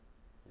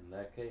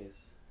that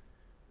case,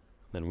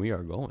 then we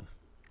are going.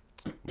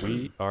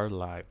 We are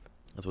live.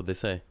 That's what they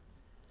say.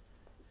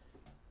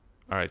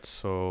 All right,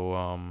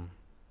 so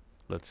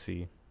let's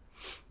see.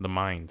 The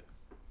mind.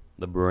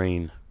 The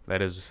brain.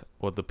 That is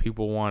what the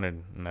people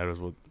wanted, and that is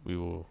what we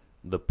will.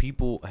 The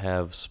people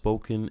have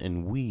spoken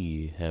and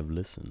we have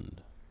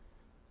listened.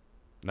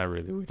 Not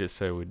really. We just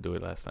said we'd do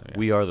it last time. Yeah.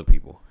 We are the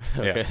people.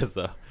 Yeah. Okay,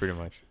 so Pretty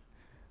much.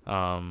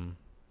 All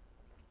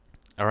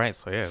right,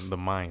 so yeah, the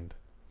mind.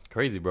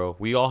 crazy, bro.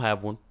 We all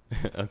have one.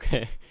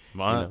 Okay.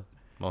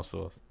 Most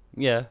of us.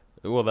 Yeah.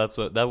 Well,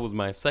 that was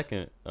my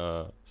second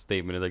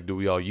statement. Is like, do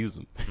we all use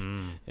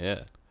them?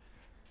 Yeah.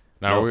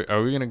 Now, No.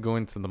 are we gonna go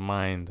into the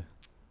mind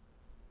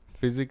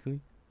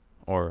physically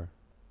or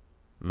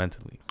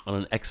mentally? On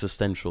an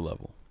existential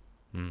level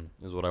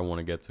is what I want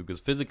to get to, because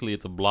physically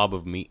it's a blob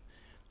of meat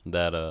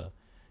that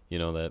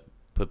that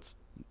puts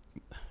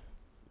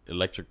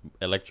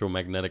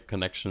electromagnetic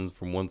connections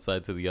from one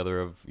side to the other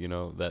of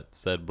that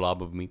said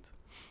blob of meat.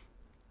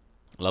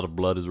 A lot of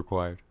blood is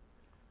required.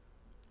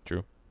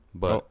 True.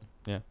 But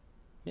yeah.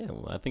 yeah,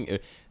 well, I think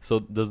so.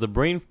 Does the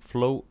brain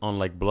float on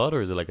like blood,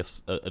 or is it like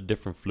a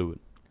different fluid?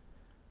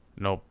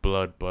 No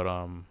blood, but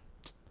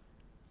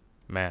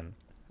man,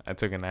 I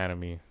took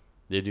anatomy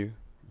Did you?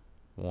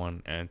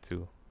 1 and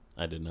 2.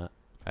 I did not.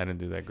 I didn't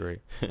do that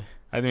great.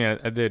 I mean,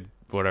 I did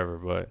whatever,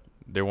 but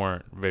they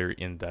weren't very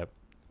in depth.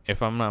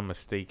 If I'm not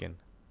mistaken,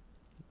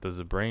 does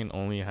the brain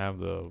only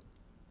have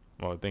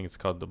I think it's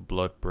called the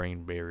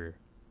blood-brain barrier,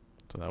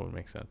 so that would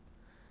make sense.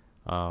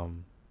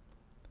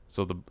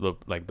 So the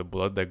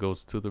blood that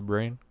goes to the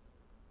brain,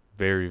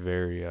 very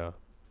very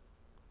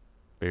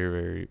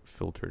very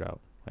filtered out,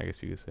 I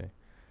guess you could say.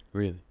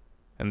 Really?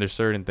 And there's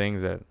certain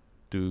things that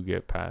do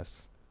get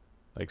past,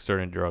 like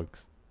certain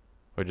drugs,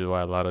 which is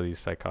why a lot of these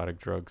psychotic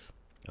drugs,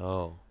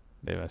 Oh,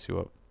 they mess you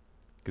up,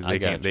 because I they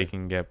gotcha.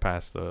 can get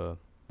past the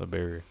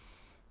barrier.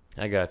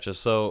 I gotcha.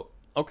 So,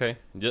 okay.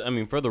 I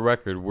mean, for the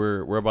record,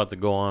 we're about to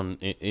go on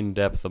in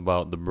depth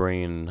about the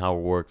brain and how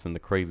it works and the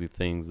crazy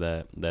things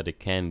that it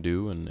can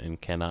do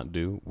and cannot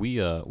do. We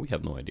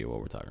have no idea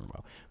what we're talking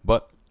about.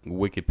 But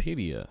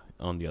Wikipedia,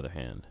 on the other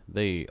hand,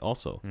 they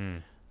also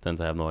tend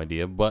to have no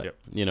idea. But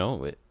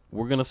Yep.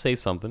 we're gonna say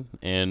something,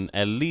 and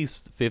at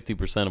least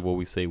 50% of what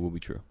we say will be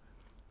true.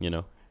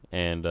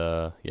 And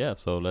yeah.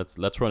 So let's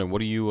run it. What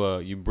do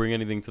you bring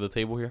anything to the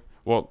table here?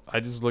 Well, I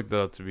just looked it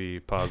up to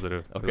be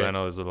positive. Okay. Okay. I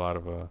know there's a lot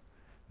of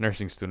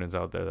nursing students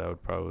out there that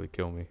would probably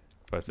kill me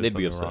if I said They'd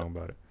be something upset. wrong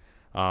about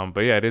it.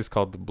 But yeah, it is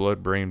called the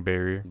blood-brain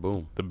barrier,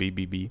 Boom. the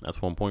BBB.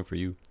 That's 1 point for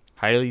you.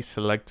 Highly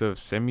selective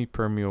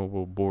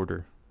semi-permeable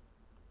border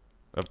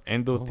of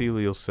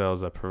endothelial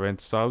cells that prevent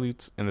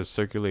solutes in the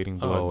circulating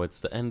blood. Oh,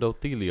 it's the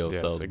endothelial Yes,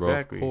 cells, bro.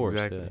 exactly, Of course,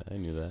 exactly. yeah, I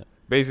knew that.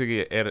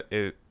 Basically,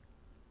 it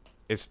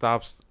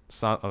stops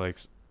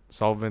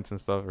solvents and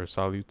stuff, or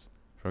solutes,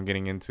 from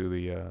getting into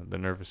the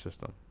nervous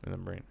system in the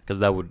brain. Because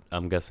that would,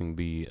 I'm guessing,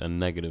 be a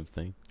negative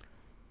thing.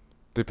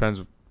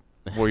 Depends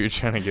what you're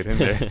trying to get in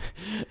there.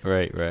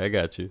 Right. I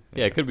got you.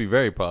 Yeah, it could be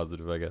very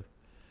positive, I guess,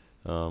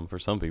 for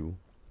some people.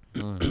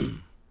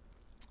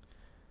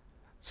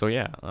 So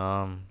yeah,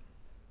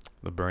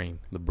 the brain.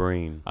 The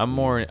brain. I'm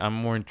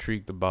more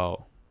intrigued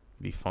about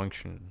the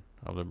function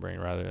of the brain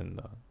rather than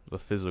the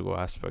physical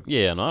aspect.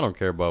 Yeah, no, I don't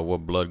care about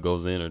what blood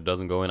goes in or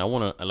doesn't go in. I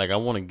want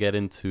to get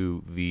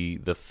into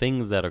the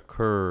things that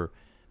occur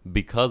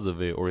because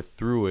of it or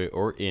through it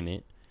or in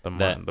it. The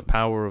mind, the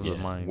power of the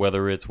mind.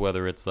 Whether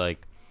it's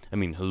like, I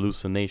mean,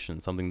 hallucination,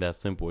 something that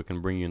simple, it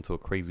can bring you into a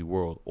crazy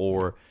world,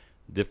 or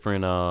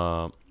different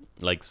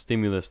like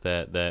stimulus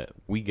that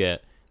we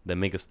get that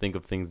make us think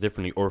of things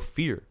differently, or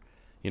fear.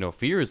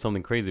 Fear is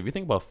something crazy. If you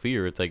think about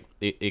fear, it's like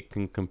it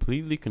can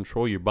completely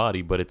control your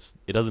body, but it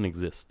doesn't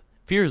exist.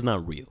 Fear is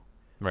not real.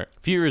 Right.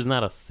 Fear is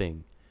not a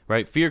thing.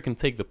 Right? Fear can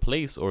take the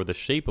place or the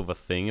shape of a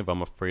thing if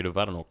I'm afraid of,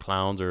 I don't know,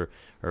 clowns or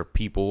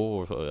people,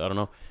 or I don't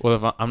know. Well,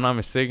 if I'm not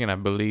mistaken, I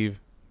believe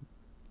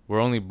we're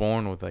only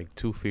born with like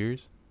 2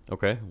 fears.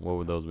 Okay, what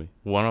would those be?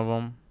 One of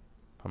them,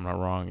 if I'm not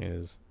wrong,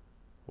 is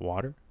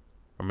water,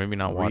 or maybe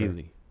not water.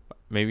 Really?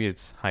 Maybe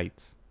it's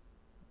heights,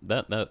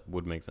 That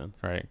would make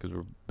sense. right? Because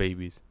we're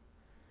babies.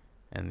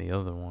 And the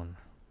other one,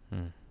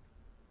 I'm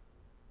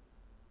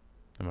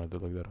gonna have to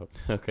look that up.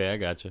 Okay, I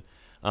gotcha.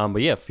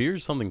 But yeah, fear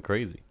is something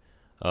crazy.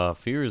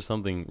 Fear is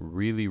something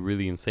really,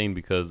 really insane,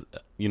 because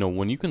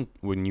when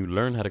you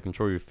learn how to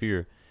control your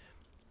fear,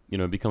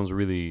 it becomes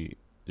really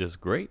just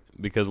great,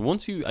 because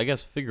once you, I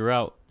guess, figure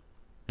out.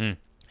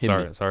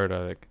 Sorry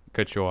to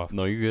cut you off.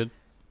 No, you're good.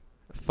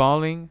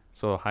 Falling,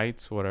 so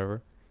heights,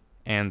 whatever,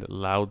 and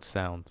loud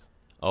sounds,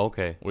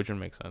 Okay. which would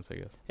make sense, I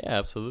guess. Yeah,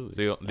 absolutely.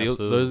 So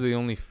Absolutely. those are the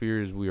only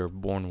fears we are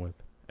born with.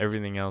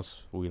 Everything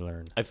else we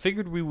learn. I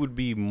figured we would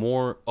be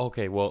more.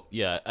 Okay, well,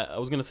 yeah, I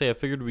was gonna say I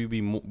figured we'd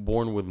be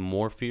born with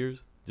more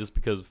fears, just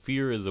because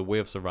fear is a way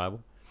of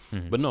survival.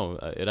 But no,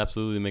 it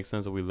absolutely makes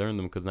sense that we learn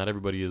them, because not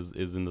everybody is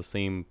in the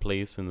same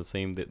place, in the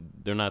same,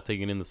 they're not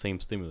taking in the same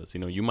stimulus.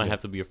 You might have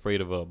to be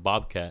afraid of a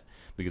bobcat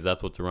because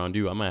that's what's around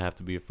you. I might have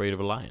to be afraid of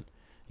a lion.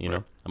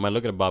 Right. I might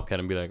look at a bobcat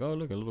and be like, oh,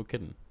 look, a little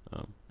kitten.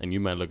 And you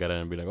might look at it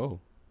and be like, oh,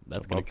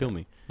 that's gonna kill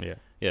me. Yeah.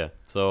 Yeah.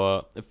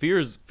 So fear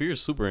is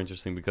super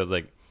interesting because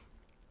like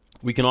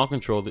we can all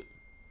control it,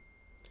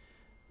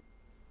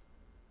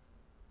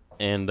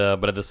 and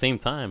but at the same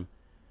time,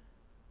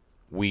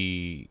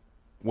 when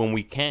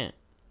we can't,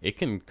 it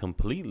can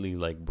completely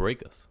like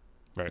break us.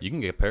 Right. You can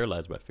get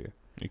paralyzed by fear.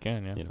 You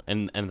can, yeah. You know,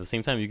 and at the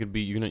same time, you could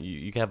be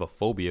you can have a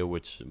phobia,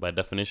 which by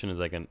definition is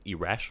like an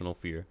irrational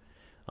fear,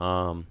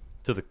 to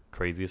the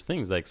craziest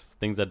things, like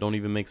things that don't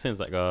even make sense.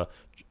 Like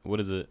what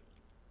is it?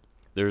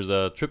 There's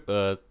a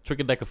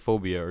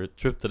trichodecaphobia or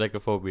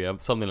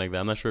tryptodecaphobia, something like that.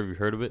 I'm not sure if you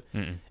heard of it.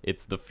 Mm-mm.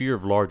 It's the fear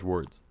of large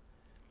words.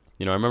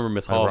 You know, I remember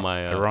Miss Hall,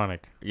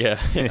 ironic. Yeah,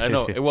 I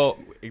know. Well,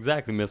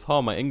 exactly. Miss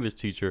Hall, my English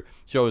teacher,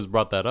 she always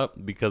brought that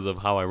up because of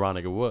how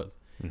ironic it was.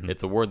 Mm-hmm.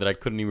 It's a word that I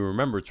couldn't even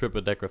remember.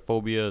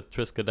 Trichodecaphobia,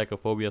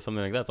 triskaidekaphobia,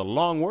 something like that. It's a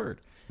long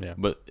word. Yeah.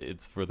 But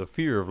it's for the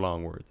fear of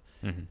long words.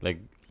 Mm-hmm. Like,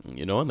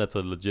 you know, and that's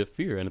a legit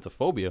fear, and it's a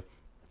phobia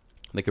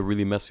that could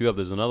really mess you up.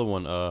 There's another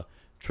one,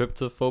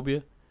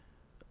 tryptophobia,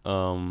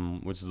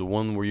 which is the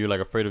one where you're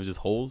like afraid of just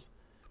holes.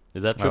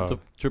 Is that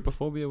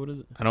trypophobia? What is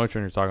it? I know which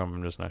one you're talking about.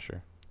 I'm just not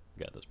sure.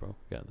 Got this, bro.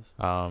 Got this.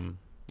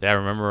 Yeah, I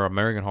remember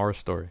American Horror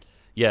Story.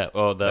 Yeah.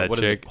 Oh, that what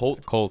chick, is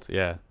it? Colt.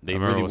 Yeah. They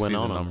really went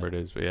on number that.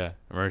 it is, but yeah,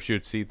 I remember she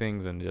would see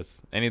things and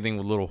just anything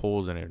with little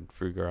holes in it would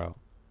freak her out.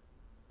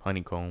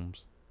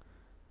 Honeycombs,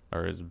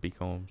 or is it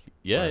beecombs?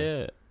 Yeah,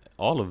 yeah.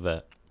 All of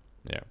that.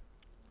 Yeah.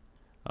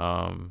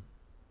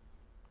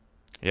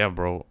 Yeah,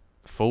 bro.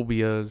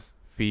 Phobias,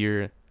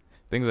 fear,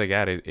 things like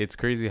that. It's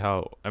crazy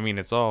how, I mean,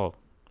 it's all,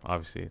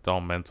 obviously, it's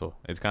all mental.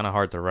 It's kind of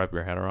hard to wrap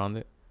your head around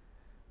it.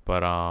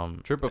 But,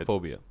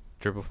 trypophobia.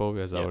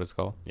 Trypophobia, is that what it's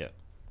called? Yeah.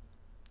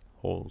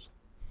 Holes.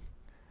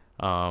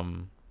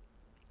 But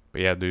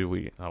yeah, dude,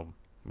 we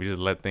just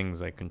let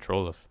things like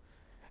control us.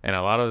 And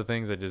a lot of the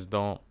things that just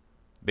don't,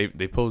 they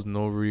pose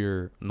no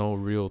real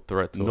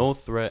threat to us. No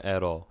threat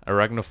at all.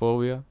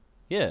 Arachnophobia.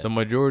 Yeah. The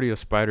majority of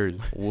spiders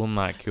will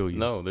not kill you.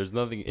 No, there's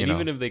nothing. And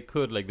even if they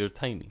could, like, they're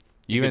tiny.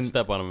 You can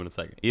step on them in a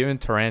second. Even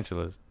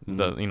tarantulas,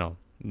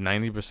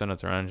 90% of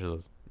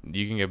tarantulas,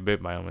 you can get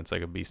bit by them. It's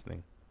like a bee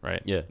sting,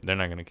 right? Yeah. They're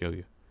not gonna kill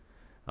you.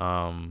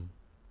 Same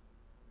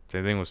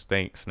thing with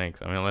snakes.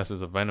 I mean, unless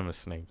it's a venomous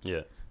snake.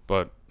 Yeah.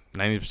 But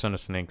 90% of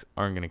snakes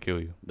aren't gonna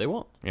kill you. They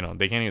won't. You know,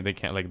 they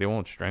can't like, they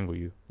won't strangle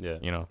you. Yeah.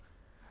 You know,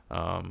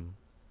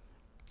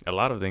 a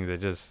lot of things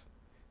that just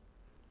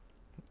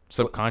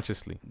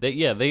subconsciously.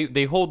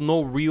 They hold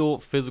no real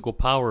physical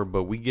power,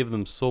 but we give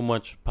them so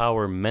much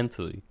power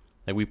mentally.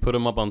 Like, we put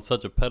them up on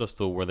such a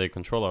pedestal where they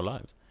control our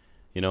lives.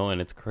 You know,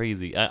 and it's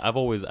crazy.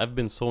 I've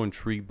been so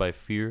intrigued by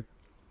fear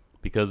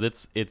because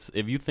it's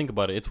if you think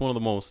about it, it's one of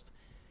the most,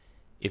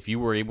 if you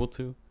were able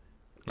to,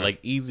 like,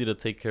 easy to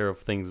take care of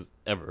things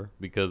ever,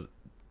 because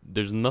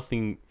there's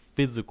nothing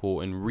physical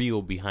and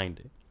real behind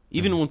it.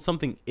 Even when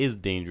something is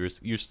dangerous,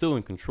 you're still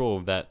in control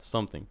of that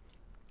something.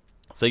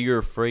 Say you're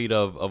afraid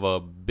of a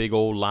big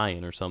old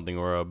lion or something,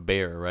 or a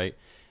bear, right?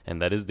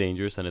 And that is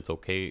dangerous, and it's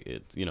okay.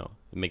 It's, you know,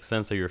 it makes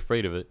sense that you're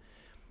afraid of it.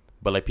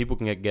 But like, people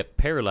can get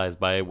paralyzed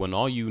by it when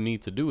all you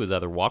need to do is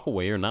either walk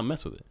away or not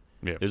mess with it.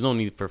 Yeah. There's no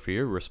need for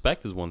fear.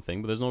 Respect is one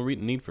thing, but there's no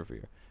need for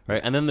fear,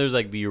 right? And then there's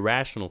like the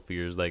irrational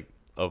fears, like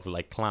of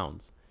like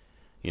clowns,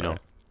 you know,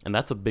 and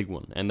that's a big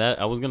one. And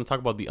that I was gonna talk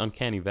about the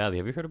uncanny valley.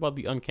 Have you heard about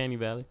the uncanny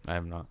valley? I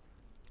have not.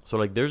 So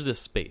like, there's this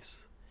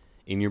space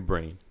in your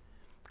brain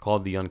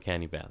called the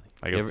uncanny valley.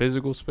 Like a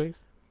physical space?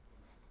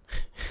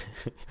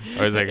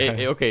 Or is it like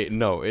okay,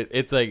 no,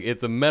 it's like,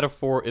 it's a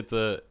metaphor. It's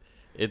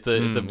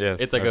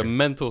like a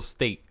mental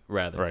state,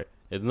 rather. Right.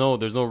 There's no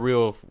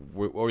real,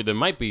 or there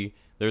might be.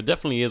 There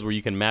definitely is, where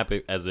you can map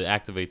it as it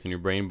activates in your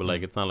brain, but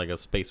like, it's not like a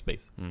space.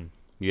 You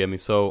get me?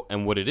 So,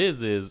 and what it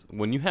is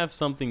when you have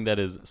something that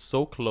is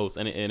so close,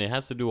 and it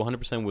has to do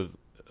 100% with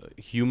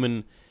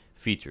human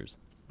features.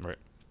 Right.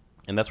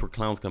 And that's where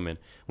clowns come in.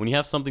 When you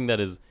have something that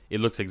is, it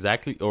looks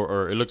exactly,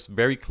 or it looks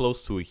very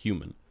close to a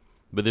human,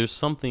 but there's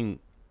something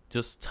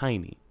just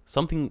tiny,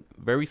 something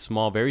very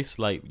small, very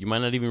slight, you might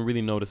not even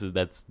really notice, is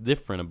that's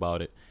different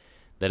about it,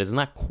 that is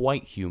not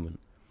quite human.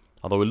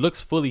 Although it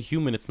looks fully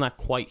human, it's not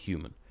quite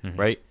human,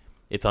 right?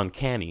 It's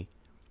uncanny.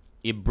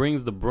 It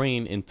brings the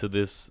brain into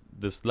this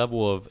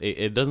level of,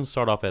 it doesn't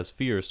start off as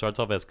fear, it starts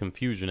off as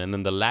confusion, and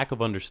then the lack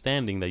of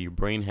understanding that your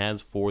brain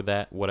has for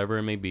that, whatever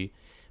it may be,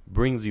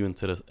 brings you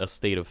into a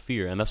state of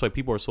fear. And that's why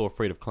people are so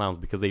afraid of clowns,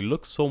 because they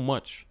look so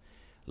much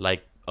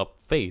like a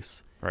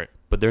face, right?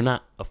 But they're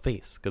not a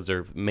face, because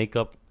they're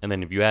makeup. And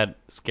then if you add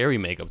scary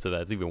makeup to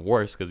that, it's even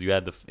worse, because you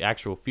add the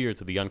actual fear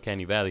to the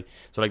uncanny valley.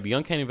 So like, the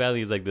uncanny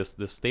valley is like this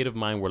state of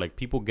mind where like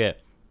people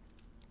get,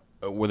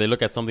 where they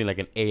look at something like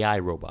an AI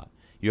robot.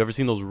 You ever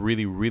seen those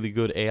really, really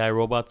good AI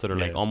robots that are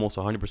like almost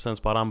 100%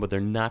 spot on, but they're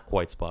not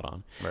quite spot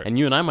on? Right. And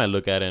you and I might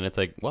look at it and it's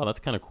like, wow, that's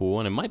kind of cool.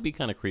 And it might be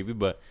kind of creepy,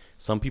 but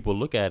some people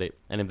look at it,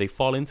 and if they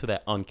fall into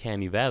that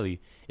uncanny valley,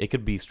 it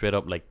could be straight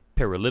up like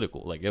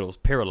paralytical. Like, it'll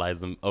paralyze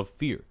them of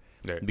fear.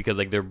 Right. Because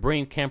like, their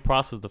brain can't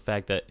process the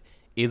fact that,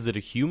 is it a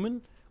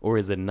human or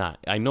is it not?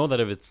 I know that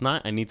if it's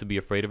not, I need to be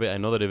afraid of it. I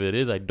know that if it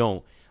is, I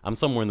don't. I'm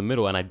somewhere in the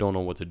middle, and I don't know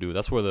what to do.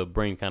 That's where the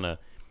brain kind of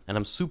And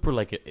I'm super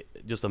like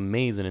just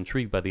amazed and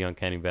intrigued by the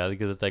uncanny valley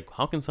because it's like,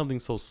 how can something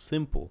so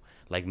simple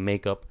like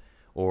makeup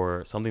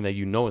or something that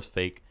you know is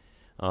fake,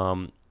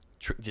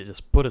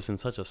 just put us in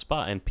such a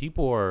spot? And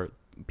people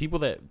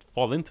that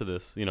fall into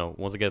this, you know,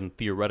 once again,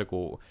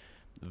 theoretical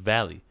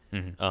valley.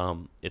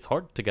 It's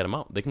hard to get them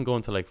out. They can go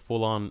into like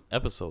full on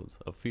episodes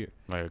of fear,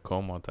 like a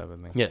coma type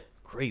of thing. Yeah,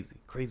 crazy.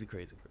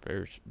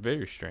 Very,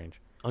 very strange.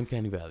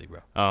 Uncanny valley, bro.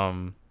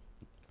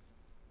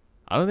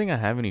 I don't think I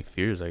have any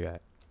fears like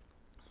that.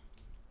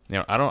 You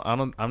know,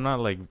 I'm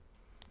not like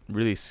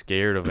really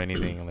scared of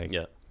anything. Like,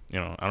 yeah, you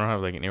know, I don't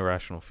have like an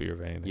irrational fear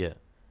of anything. Yeah,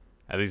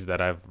 at least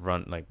that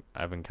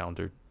I've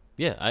encountered.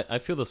 Yeah, I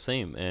feel the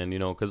same, and you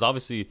know, because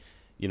obviously,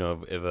 you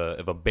know,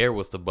 if a bear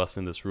was to bust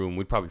in this room,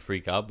 we'd probably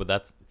freak out. But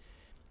that's,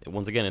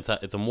 once again,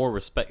 it's a more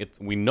respect.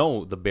 We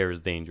know the bear is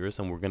dangerous,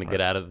 and we're gonna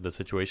get out of the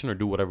situation or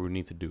do whatever we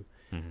need to do.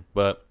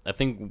 But I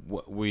think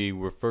what we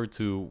refer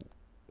to,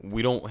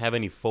 we don't have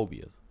any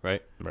phobias,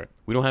 right? Right.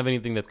 We don't have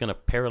anything that's gonna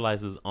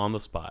paralyze us on the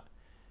spot,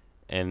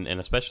 and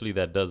especially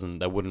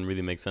that wouldn't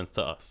really make sense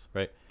to us,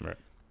 right? Right.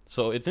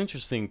 So it's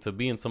interesting to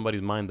be in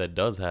somebody's mind that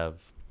does have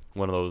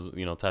one of those,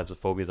 you know, types of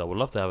phobias. I would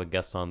love to have a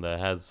guest on that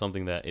has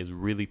something that is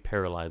really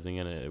paralyzing,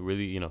 and it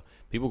really, you know,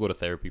 people go to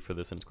therapy for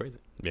this, and it's crazy.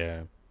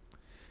 Yeah,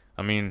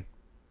 I mean,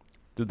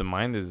 dude, the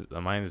mind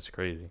is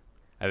crazy.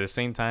 At the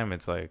same time,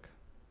 it's like,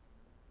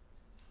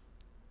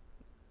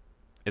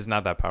 it's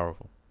not that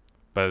powerful,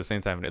 but at the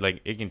same time,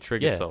 it can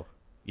trick itself.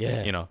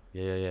 Yeah, you know.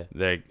 Yeah.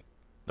 Like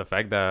the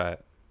fact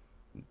that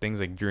things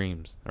like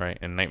dreams, right,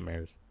 and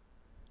nightmares,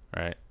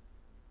 right,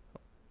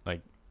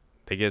 like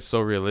they get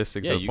so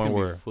realistic to the point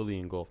where be fully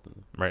engulfed in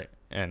them. Right,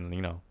 and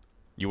you know,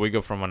 you wake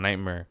up from a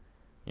nightmare,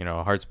 you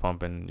know, heart's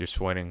pumping, you're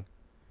sweating,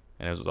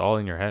 and it was all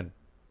in your head,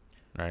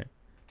 right?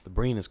 The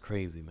brain is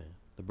crazy, man.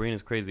 The brain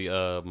is crazy.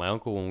 My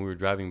uncle, when we were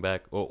driving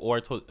back,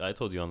 or I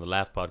told you on the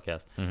last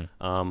podcast,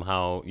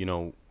 how, you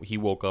know, he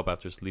woke up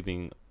after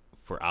sleeping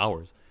for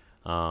hours,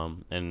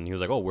 and he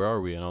was like, "Oh, where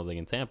are we?" And I was like,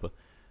 "In Tampa,"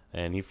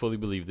 and he fully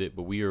believed it.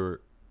 But we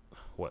were,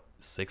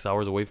 6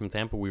 hours away from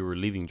Tampa. We were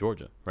leaving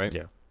Georgia, right?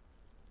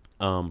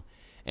 Yeah.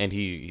 And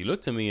he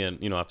looked at me,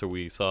 and you know, after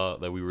we saw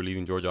that we were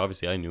leaving Georgia,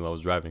 obviously I knew I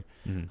was driving.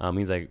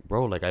 He's like,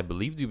 "Bro, like, I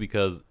believed you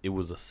because it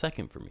was a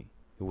second for me.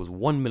 It was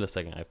 1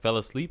 millisecond. I fell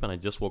asleep and I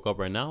just woke up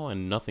right now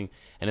and nothing."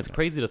 And it's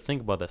crazy to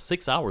think about that.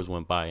 6 hours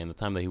went by in the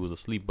time that he was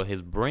asleep, but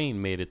his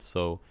brain made it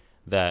so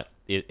that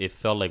it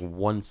felt like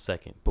 1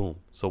 second. Boom.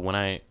 So when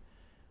I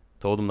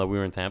told him that we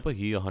were in Tampa,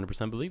 he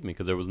 100% believed me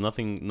because there was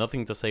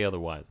nothing to say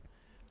otherwise.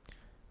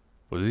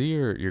 Was he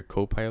your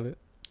co-pilot?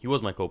 He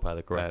was my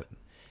co-pilot, correct?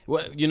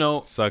 Well, you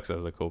know, sucks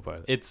as a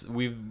co-pilot.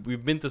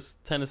 We've been to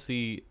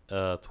Tennessee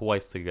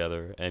twice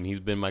together, and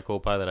he's been my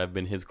co-pilot. I've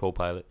been his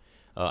co-pilot.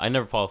 I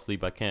never fall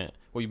asleep. I can't.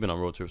 Well, you've been on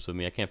road trips with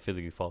me. I can't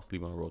physically fall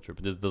asleep on a road trip.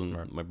 It just doesn't.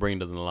 Right. My brain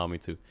doesn't allow me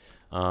to.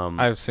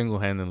 I have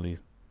single-handedly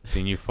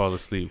seen you fall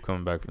asleep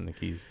coming back from the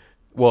Keys.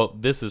 Well,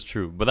 this is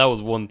true, but that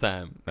was one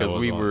time because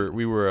we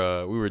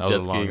were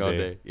jet skiing all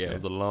day. Yeah, it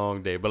was a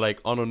long day. But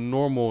like on a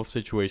normal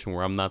situation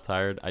where I'm not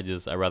tired, I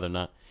rather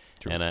not,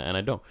 true. and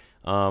I don't.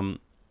 I'm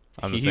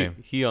the same.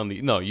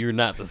 No, you're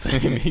not the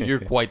same. You're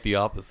quite the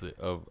opposite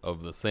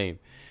of the same.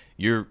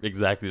 You're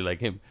exactly like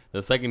him.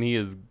 The second he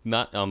is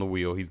not on the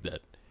wheel, he's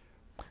dead.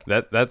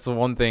 That's the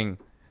one thing.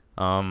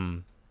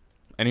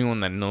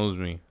 Anyone that knows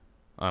me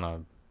on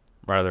a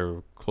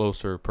rather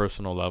closer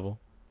personal level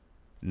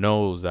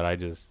knows that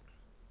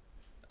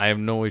I have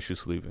no issue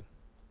sleeping.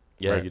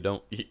 Yeah, right? You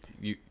don't.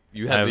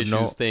 You have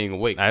issues staying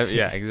awake.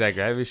 Yeah,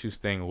 exactly. I have issues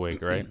staying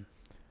awake, right?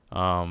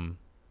 And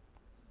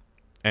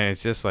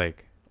it's just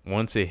like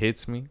once it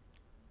hits me,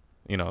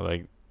 you know,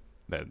 like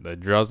the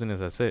drowsiness.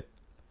 That's it.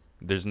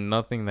 There's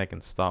nothing that can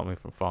stop me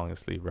from falling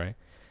asleep, right?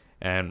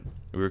 And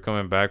we were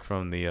coming back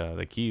from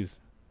the Keys,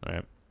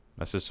 right?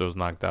 My sister was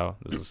knocked out.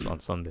 This was on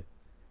Sunday,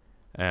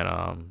 and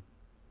I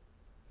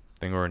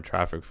think we were in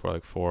traffic for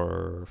like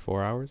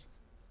 4 hours,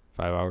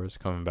 5 hours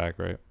coming back,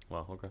 right?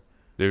 Wow, okay.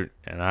 Dude,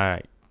 and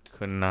I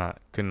could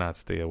not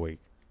stay awake,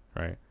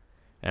 right?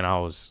 And I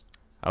was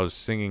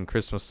singing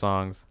Christmas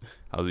songs.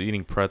 I was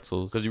eating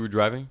pretzels. Because you were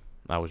driving?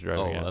 I was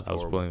driving. Oh, yeah. that's I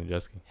was horrible. pulling the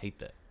jet ski. Hate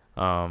that.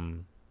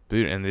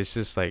 Dude, and it's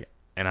just like,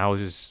 and I was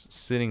just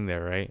sitting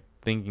there, right,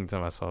 thinking to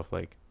myself,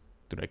 like,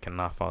 dude, I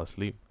cannot fall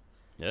asleep.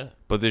 Yeah.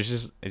 But it's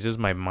just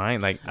my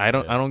mind. Like, I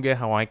don't get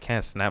how I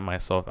can't snap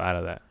myself out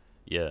of that.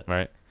 Yeah.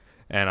 Right.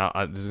 And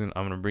I'm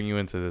gonna bring you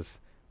into this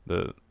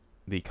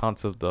the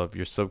concept of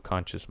your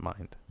subconscious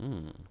mind.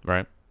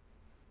 Right.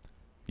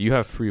 You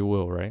have free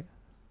will, right?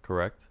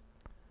 Correct.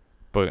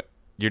 But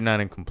you're not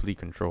in complete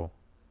control.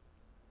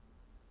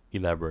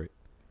 Elaborate.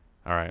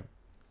 All right.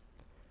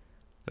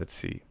 Let's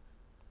see.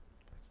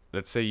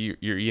 Let's say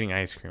you're eating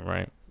ice cream,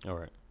 right? All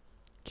right.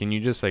 Can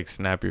you just like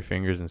snap your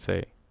fingers and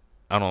say,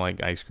 I don't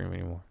like ice cream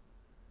anymore?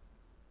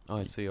 Oh,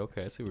 I see.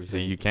 Okay, I see what you're So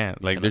saying. you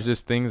can't. Like, there's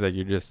just things that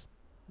you're just,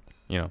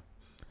 you know,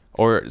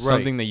 or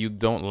something that you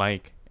don't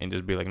like and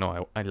just be like,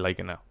 no, I like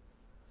it now.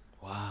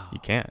 Wow. You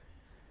can't.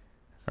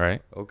 All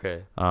right.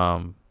 Okay.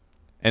 And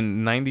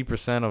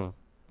 90% of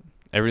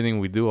everything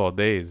we do all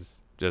day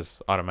is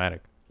just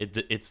automatic.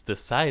 It's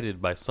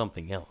decided by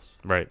something else.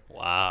 Right.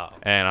 Wow.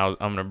 And I'm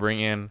gonna bring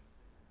in.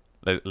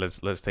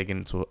 Let's take it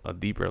into a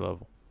deeper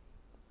level.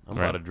 I'm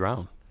about to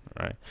drown.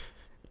 Right.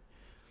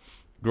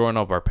 Growing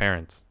up, our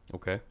parents,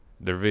 Okay.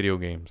 their video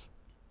games.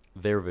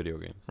 Their video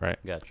games. Right.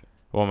 Gotcha.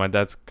 Well, my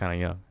dad's kind of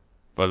young,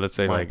 but let's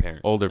say My like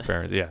parents. older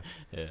parents. Yeah.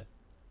 Yeah.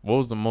 What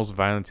was the most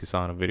violence you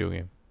saw in a video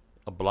game?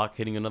 A block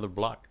hitting another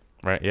block.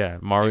 Right. Yeah.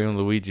 Mario and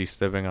Luigi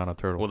stepping on a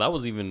turtle. Well, that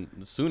was even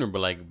sooner, but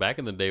like back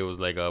in the day, it was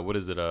like what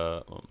is it?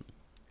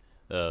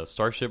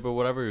 Starship or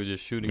whatever. It was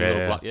just shooting a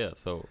little block. Yeah.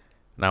 So.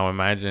 Now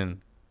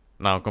imagine.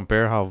 Now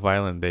compare how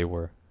violent they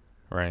were,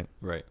 right?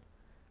 Right.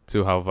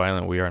 To how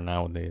violent we are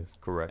nowadays.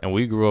 Correct. And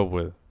we grew up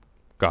with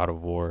God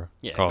of War,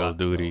 Call of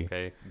Duty.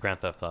 Okay. Grand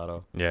Theft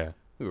Auto. Yeah.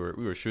 We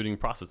were shooting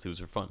prostitutes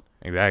for fun.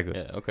 Exactly.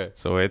 Yeah. Okay.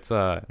 So it's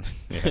yeah.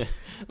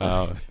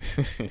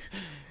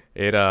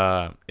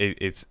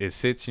 It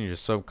sits in your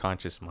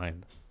subconscious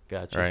mind,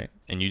 Gotcha. right?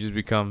 And you just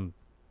become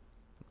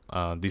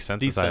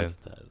desensitized.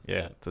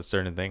 Yeah, to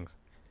certain things.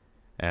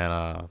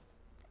 And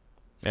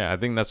yeah, I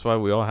think that's why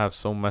we all have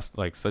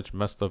such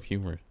messed up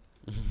humor,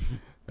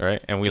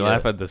 right? And we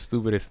laugh at the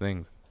stupidest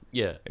things.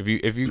 Yeah.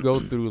 If you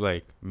go through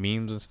like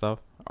memes and stuff,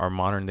 our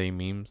modern day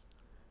memes,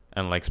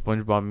 and like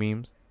SpongeBob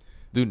memes,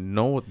 dude,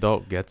 no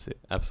adult gets it.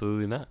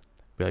 Absolutely not.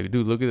 Be like,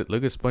 dude, look at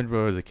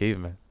SpongeBob as a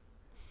caveman.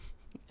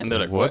 And they're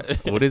like, what?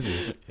 What is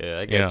this? Yeah,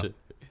 I get you.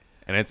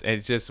 And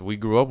it's just we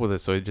grew up with it,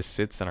 so it just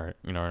sits in our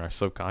in our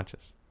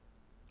subconscious.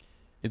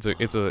 It's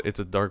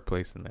a dark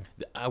place in there.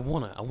 I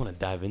wanna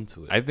dive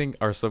into it. I think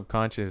our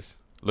subconscious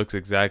looks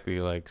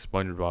exactly like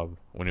SpongeBob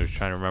when he was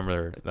trying to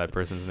remember that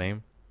person's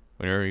name.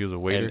 Whenever he was a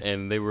waiter,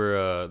 and they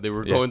were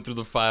going through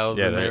the files.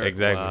 Yeah, and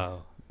exactly.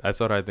 Wow. That's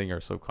what I think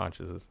our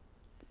subconscious is.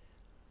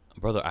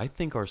 Brother, I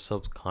think our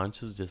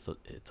subconscious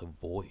it's a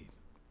void.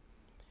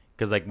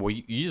 Cause like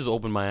you just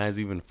opened my eyes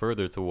even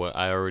further to what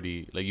I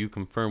already you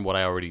confirmed what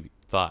I already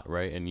thought,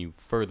 right? And you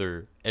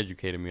further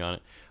educated me on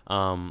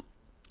it.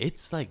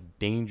 It's like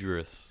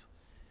dangerous.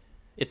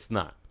 It's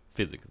not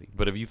physically,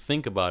 but if you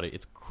think about it,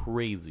 it's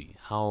crazy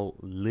how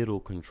little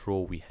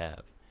control we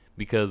have.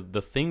 Because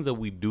the things that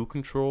we do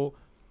control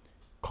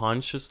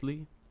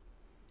consciously,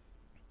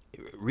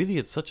 really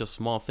it's such a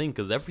small thing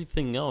because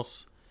everything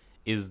else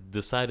is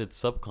decided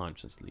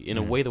subconsciously in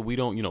a way that we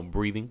don't,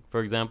 breathing,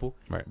 for example.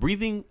 Right.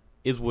 Breathing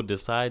is what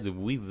decides if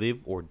we live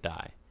or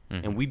die.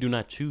 And we do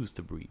not choose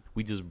to breathe.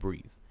 We just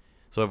breathe.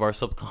 So if our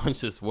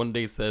subconscious one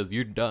day says,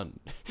 you're done,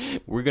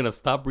 we're going to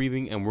stop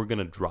breathing and we're going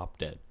to drop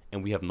dead.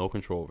 And we have no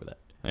control over that.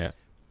 Yeah.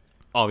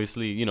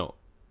 Obviously,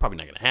 probably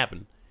not going to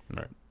happen.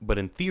 Right. But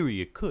in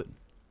theory, it could.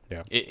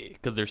 Yeah.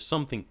 Because there's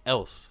something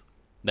else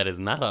that is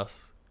not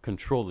us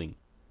controlling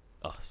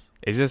us.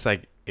 It's just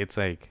it's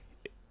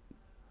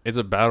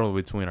a battle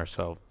between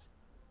ourselves,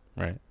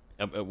 right?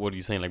 What are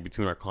you saying? Like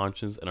between our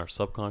conscience and our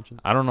subconscious?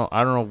 I don't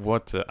know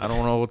what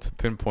to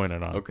pinpoint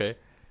it on. Okay.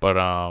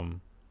 But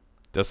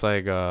just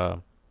like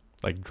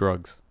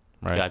drugs,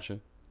 right? Gotcha.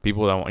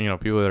 People that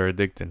are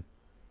addicted,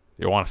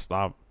 they want to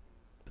stop.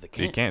 But they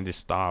can't. You can't just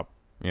stop,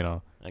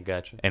 I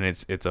gotcha. And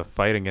it's a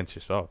fight against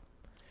yourself.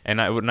 And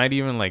I would not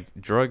even like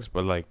drugs,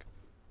 but like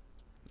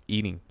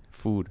eating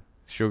food,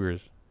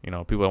 sugars.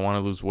 People that want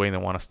to lose weight and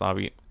they want to stop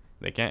eating,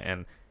 they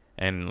can't.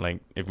 And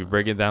like if you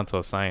break it down to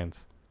a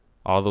science,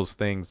 all those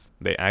things,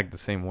 they act the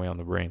same way on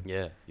the brain.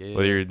 Yeah.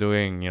 Whether you're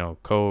doing,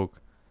 Coke,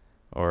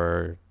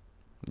 or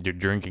you're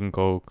drinking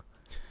Coke,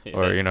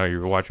 or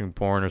you're watching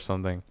porn or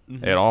something,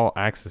 it all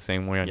acts the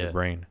same way on your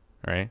brain,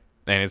 right?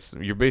 And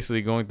you're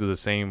basically going through the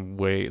same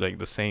way, like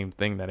the same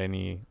thing that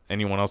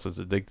anyone else that's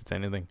addicted to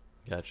anything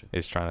Gotcha.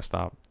 is trying to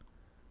stop.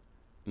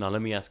 Now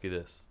let me ask you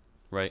this,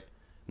 right?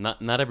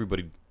 Not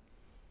everybody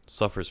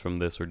suffers from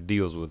this or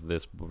deals with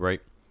this,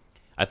 right?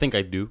 I think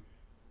I do.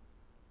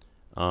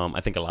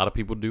 I think a lot of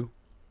people do.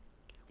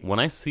 When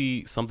I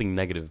see something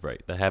negative,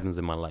 right, that happens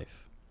in my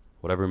life,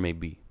 whatever it may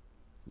be,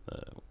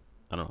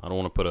 I don't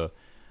want to put a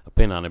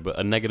pin on it, but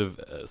a negative,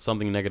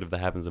 something negative that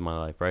happens in my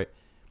life, right?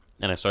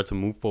 And I start to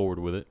move forward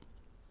with it.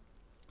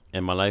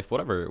 And my life,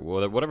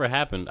 whatever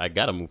happened, I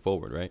gotta move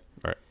forward, right?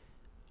 Right.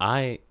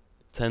 I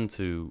tend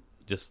to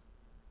just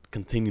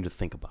continue to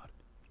think about it.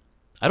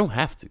 I don't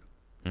have to.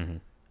 Mm-hmm.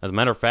 As a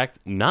matter of fact,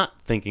 not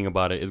thinking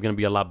about it is going to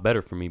be a lot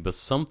better for me, but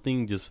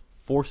something just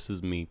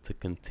forces me to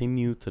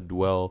continue to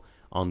dwell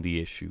on the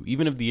issue.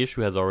 Even if the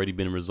issue has already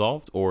been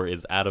resolved or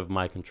is out of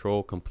my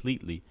control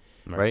completely,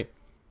 right?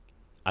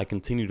 I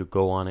continue to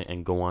go on it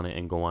and go on it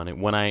and go on it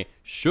when I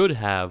should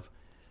have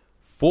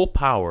full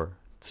power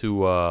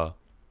to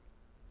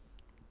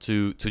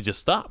just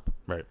stop.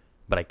 Right.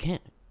 But I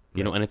can't.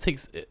 You know, and it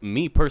takes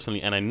me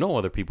personally, and I know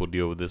other people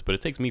deal with this, but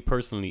it takes me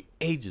personally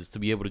ages to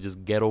be able to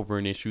just get over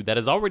an issue that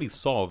is already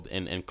solved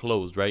and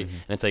closed, right?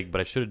 And it's like, but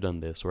I should have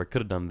done this or I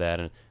could have done that.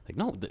 And like,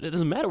 no, it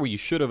doesn't matter what you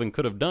should have and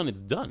could have done.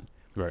 It's done.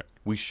 Right.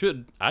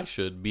 I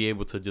should be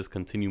able to just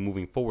continue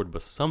moving forward,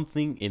 but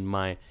something in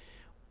my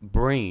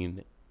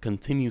brain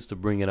continues to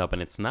bring it up.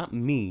 And it's not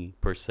me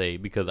per se,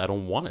 because I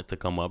don't want it to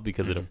come up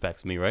because it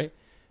affects me, right?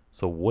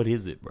 So what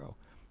is it, bro?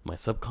 My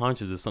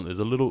subconscious is something. There's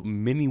a little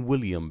mini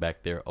William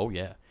back there. Oh,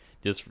 yeah.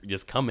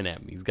 just coming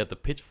at me. He's got the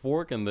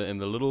pitchfork and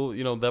the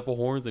little, devil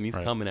horns, and he's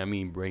coming at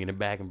me and bringing it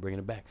back,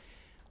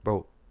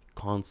 bro.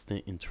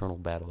 Constant internal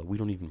battle that we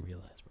don't even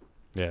realize, bro.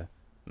 Yeah.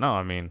 No,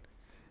 I mean,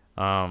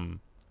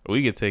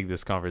 we could take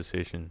this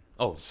conversation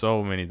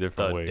so many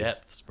different ways.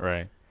 Depths,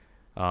 bro.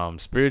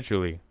 Right.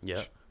 Spiritually.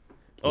 Yeah.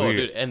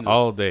 Dude, endless.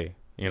 All day,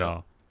 you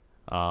know,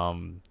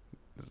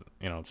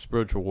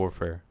 spiritual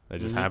warfare that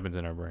just happens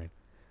in our brain.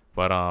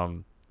 But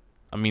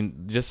I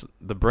mean, just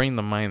the brain,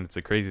 the mind, it's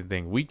a crazy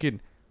thing. We could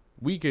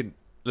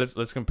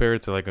let's compare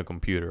it to like a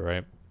computer,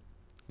 right?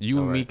 You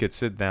and me could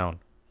sit down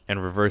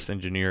and reverse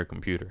engineer a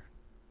computer,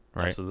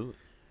 right? Absolutely.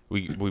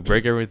 We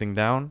break everything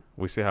down.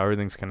 We see how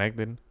everything's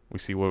connected. We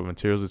see what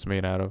materials it's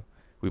made out of.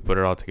 We put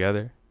it all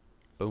together.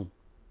 Boom.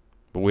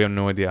 But we have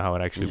no idea how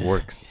it actually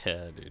works.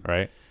 Yeah, dude.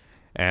 Right?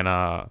 And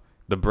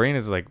the brain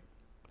is like,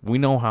 we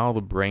know how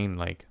the brain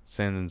like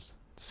sends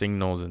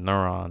signals and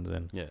neurons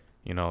and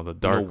the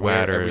dark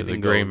matter, the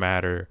gray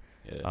matter,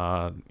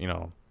 all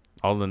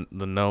the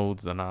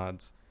nodes, the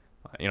nods,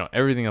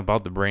 everything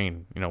about the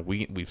brain.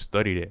 We've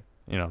studied it,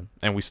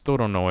 and we still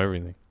don't know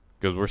everything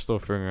because we're still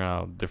figuring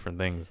out different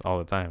things all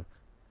the time.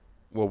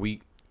 Well,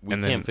 we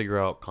can't figure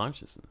out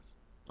consciousness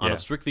on a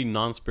strictly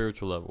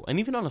non-spiritual level, and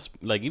even on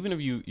even if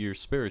you're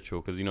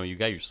spiritual, because you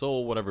got your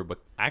soul, whatever, but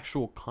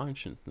actual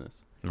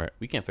consciousness, right?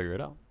 We can't figure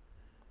it out.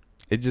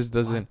 It just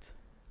doesn't. What?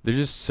 There's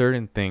just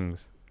certain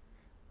things,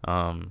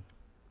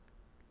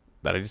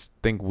 that I just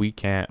think we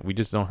can't. We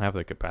just don't have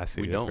the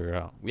capacity to figure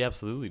out. We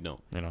absolutely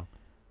don't.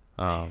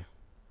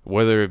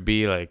 Whether it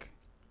be like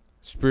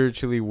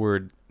spiritually,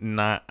 we're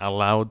not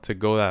allowed to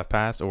go that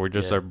past, or we're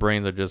just our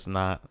brains are just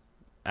not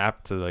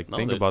apt to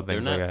think about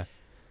things like that.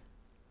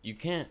 You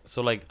can't.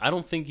 So I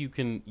don't think you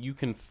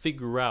can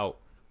figure out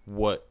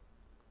what.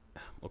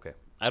 Okay,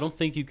 I don't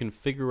think you can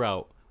figure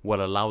out what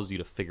allows you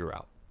to figure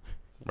out.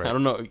 Right. I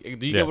don't know.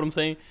 Do you get what I'm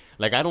saying?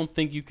 I don't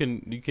think you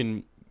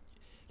can.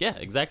 Yeah,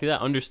 exactly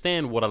that.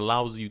 Understand what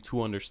allows you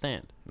to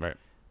understand. Right.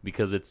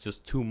 Because it's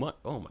just too much.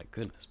 Oh my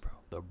goodness, bro.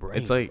 The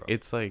brain.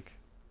 It's like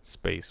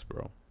space,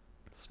 bro.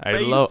 I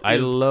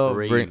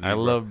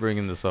love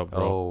bringing this up,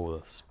 bro.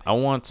 Oh, I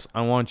want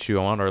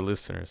our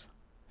listeners,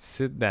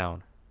 sit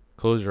down,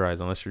 close your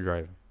eyes unless you're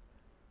driving,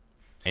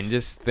 and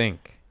just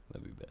think.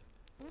 That'd be bad.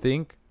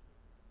 Think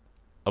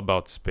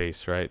about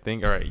space, right?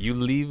 Think, all right, you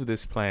leave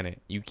this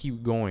planet, you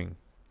keep going,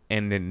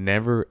 and it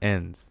never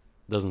ends.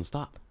 Doesn't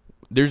stop.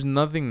 There's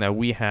nothing that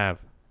we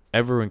have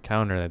ever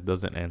encountered that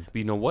doesn't end. But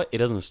you know what? It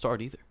doesn't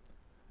start either.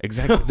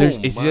 Exactly.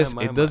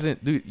 It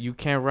doesn't, dude. You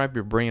can't wrap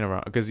your brain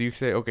around, because you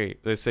say, okay,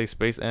 let's say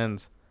space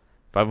ends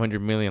 500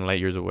 million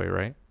light years away,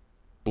 right?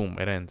 Boom,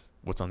 it ends.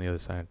 What's on the other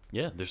side?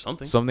 Yeah, there's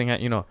something.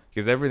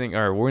 Because everything.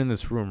 All right, we're in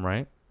this room,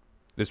 right?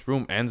 This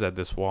room ends at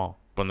this wall,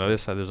 but on the other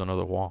side there's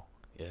another wall.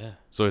 Yeah.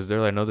 So is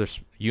there another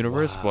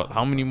universe? Wow. But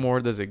how many more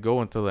does it go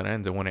until it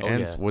ends? And when it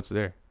ends, what's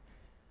there?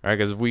 All right,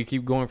 because we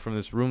keep going from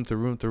this room to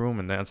room to room,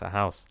 and then it's a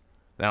house.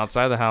 Then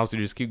outside the house, you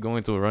just keep going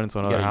until we run into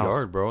another house. You got a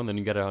yard, bro, and then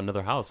you got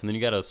another house, and then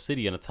you got a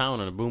city and a town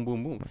and a boom,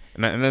 boom, boom.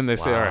 And then they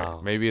say, all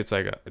right, maybe it's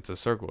it's a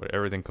circle.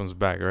 Everything comes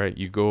back, right?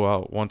 You go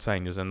out one side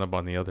and you just end up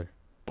on the other.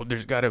 But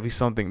there's got to be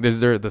something. Is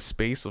there the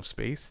space of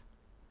space?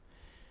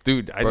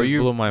 Dude, I just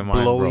blew my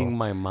mind, bro. Blowing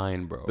my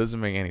mind, bro. Doesn't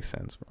make any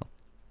sense, bro.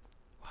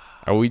 Wow.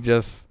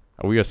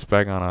 Are we a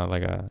speck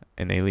on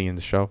an alien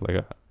shelf,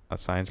 like a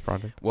science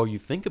project? Well, you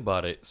think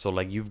about it. So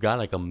you've got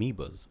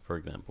amoebas, for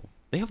example.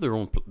 They have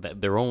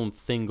their own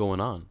thing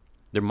going on.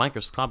 They're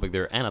microscopic.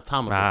 They're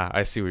anatomical.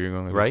 I see where you're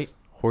going with right? This.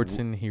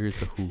 Horton hears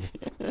the who.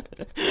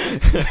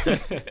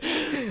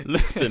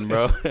 Listen,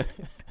 bro.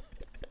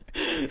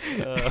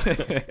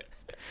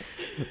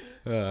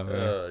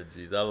 Oh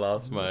jeez, I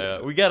lost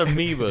my. We got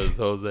amoebas,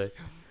 Jose.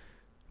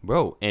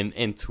 Bro,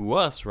 and to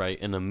us,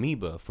 right, an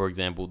amoeba, for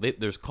example,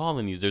 there's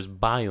colonies, there's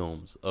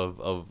biomes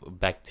of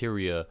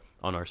bacteria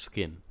on our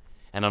skin,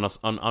 and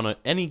on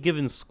any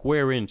given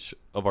square inch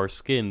of our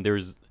skin,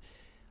 there's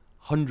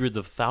hundreds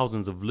of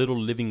thousands of little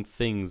living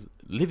things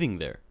living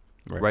there,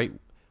 right?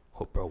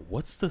 Oh, bro,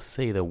 what's to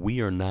say that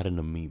we are not an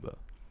amoeba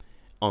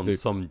on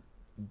some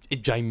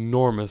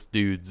ginormous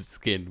dude's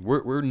skin?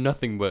 We're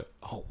nothing but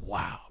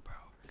wow, bro.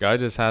 God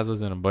just has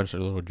us in a bunch of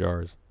little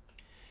jars.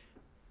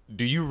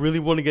 Do you really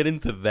want to get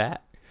into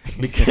that?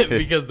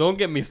 Because don't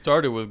get me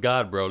started with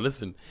God, bro.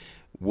 Listen,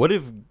 what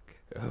if?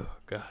 Oh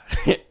God.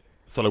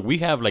 So we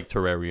have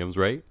terrariums,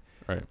 right?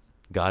 Right.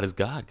 God is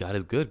God. God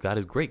is good. God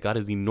is great. God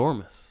is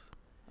enormous.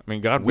 I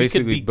mean, God we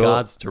basically could be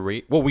God's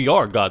terrarium. Well, we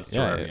are God's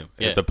terrarium.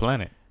 Yeah. It's a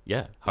planet.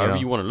 Yeah. However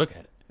you want to look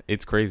at it.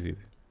 It's crazy.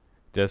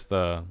 Just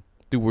dude,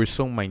 we're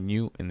so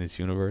minute in this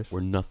universe.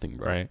 We're nothing,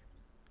 bro. Right?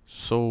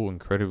 So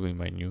incredibly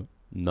minute.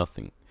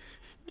 Nothing.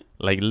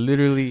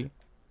 Literally,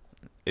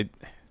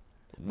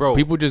 bro.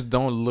 People just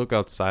don't look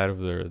outside of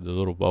the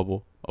little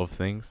bubble of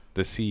things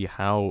to see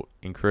how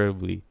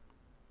incredibly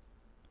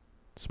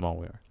small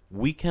we are.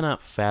 We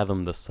cannot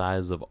fathom the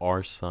size of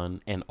our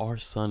sun, and our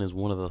sun is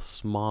one of the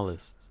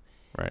smallest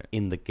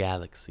in the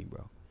galaxy,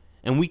 bro.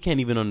 And we can't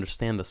even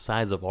understand the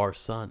size of our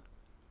sun.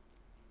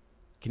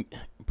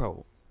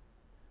 Bro,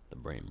 the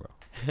brain, bro.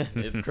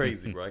 It's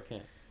crazy, bro. I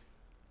can't.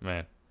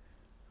 Man.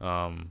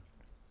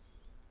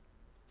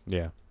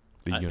 Yeah.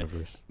 The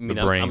universe. I mean,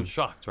 the brain. I'm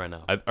shocked right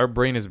now. Our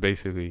brain is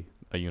basically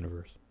a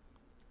universe.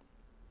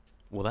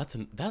 Well,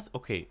 that's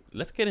okay.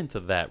 Let's get into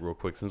that real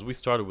quick. Since we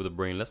started with the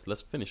brain,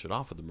 let's finish it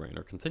off with the brain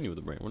or continue with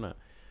the brain. We're not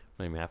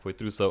even halfway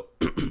through. So,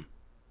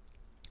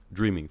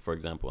 dreaming, for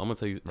example, I'm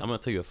gonna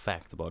tell you a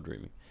fact about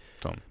dreaming.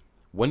 Tell me.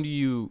 When do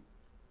you?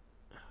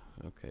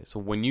 Okay, so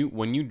when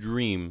you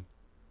dream,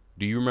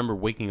 do you remember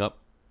waking up?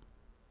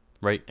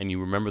 Right, and you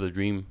remember the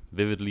dream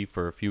vividly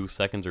for a few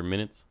seconds or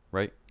minutes,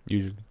 right?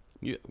 Usually.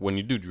 When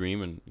you do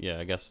dream, and yeah,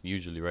 I guess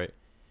usually, right?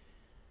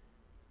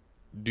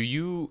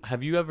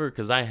 Have you ever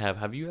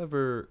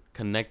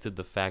connected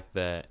the fact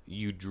that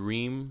you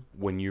dream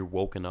when you're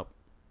woken up?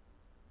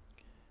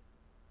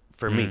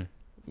 For me,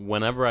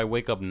 whenever I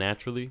wake up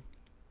naturally,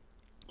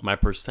 my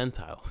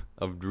percentile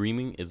of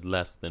dreaming is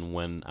less than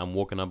when I'm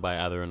woken up by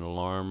either an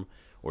alarm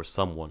or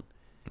someone.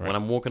 Right. When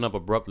I'm woken up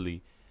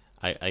abruptly,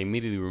 I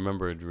immediately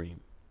remember a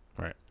dream.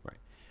 Right.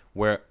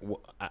 Where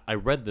I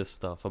read this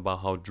stuff about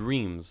how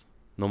dreams,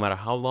 no matter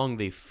how long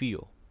they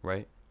feel,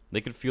 right? They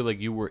could feel like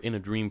you were in a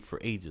dream for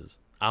ages,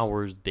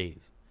 hours,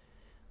 days.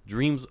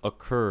 Dreams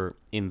occur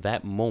in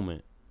that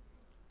moment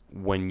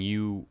when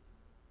you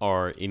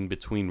are in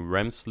between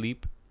REM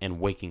sleep and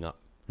waking up.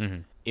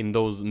 Mm-hmm. In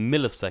those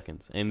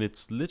milliseconds. And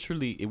it's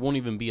literally, it won't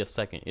even be a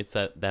second. It's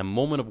that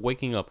moment of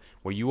waking up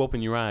where you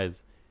open your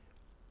eyes.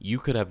 You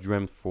could have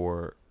dreamt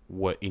for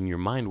what in your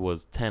mind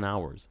was 10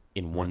 hours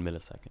in 1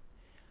 millisecond.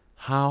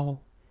 How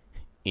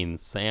in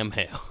Sam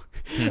hell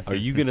are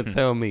you going to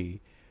tell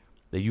me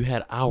that you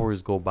had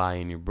hours go by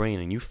in your brain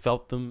and you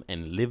felt them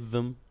and lived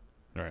them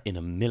in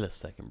a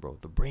millisecond, bro?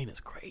 The brain is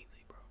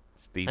crazy, bro.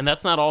 Steve. And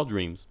that's not all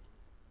dreams.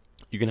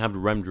 You can have the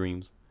REM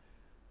dreams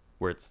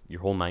where it's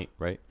your whole night,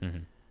 right?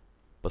 Mm-hmm.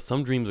 But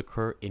some dreams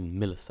occur in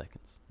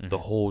milliseconds. Mm-hmm. The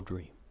whole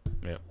dream.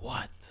 Yeah.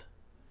 What?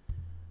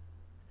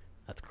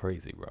 That's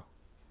crazy, bro.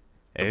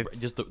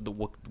 Just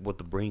what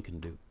the brain can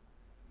do.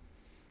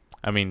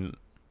 I mean,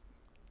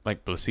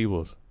 like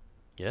placebos.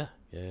 Yeah.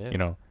 You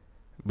know,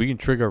 we can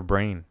trick our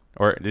brain,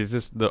 or it's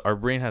just our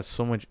brain has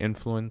so much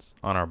influence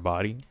on our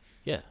body.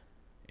 Yeah,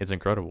 it's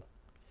incredible.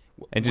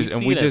 And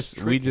we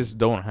just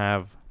don't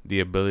have the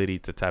ability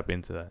to tap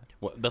into that.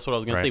 Well, that's what I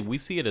was gonna say. We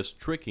see it as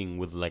tricking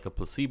with like a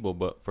placebo,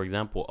 but for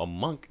example, a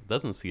monk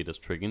doesn't see it as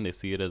tricking. They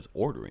see it as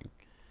ordering.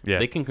 Yeah,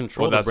 they can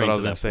control the brain. That's what I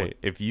was gonna say.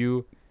 If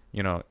you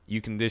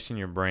condition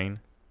your brain,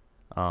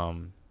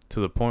 to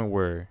the point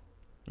where,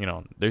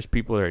 there's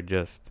people that are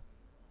just,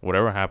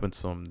 whatever happens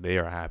to them, they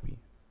are happy.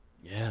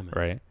 Yeah, man.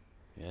 Right.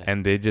 Yeah.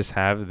 And they just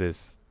have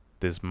this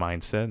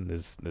mindset,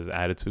 this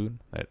attitude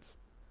that's,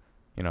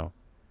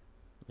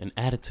 an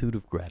attitude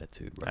of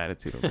gratitude. Bro.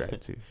 Attitude of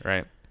gratitude,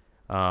 right?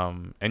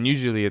 And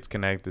usually it's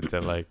connected to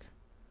like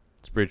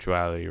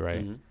spirituality,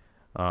 right?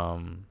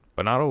 Mm-hmm.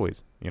 But not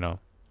always.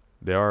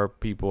 There are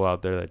people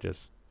out there that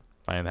just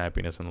find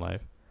happiness in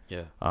life.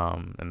 Yeah.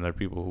 And there are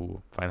people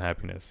who find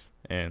happiness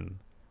in,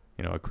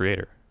 a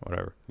creator,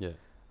 whatever. Yeah.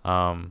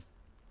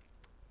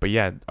 But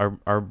yeah,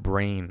 our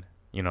brain,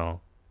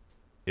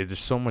 is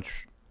just so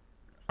much.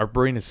 Our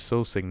brain is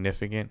so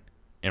significant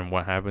in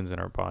what happens in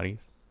our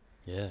bodies.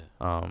 Yeah.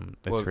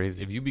 It's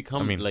crazy. If you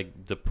become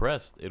like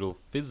depressed, it'll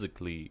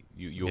physically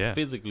you'll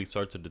physically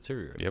start to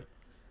deteriorate. Yep.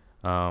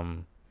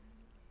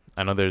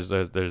 I know there's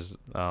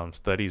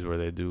studies where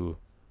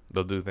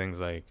they'll do things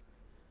like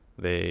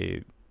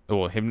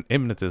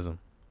hypnotism.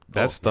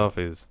 That stuff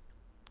is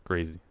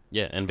crazy.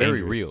 Yeah, and dangerous.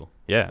 Very real.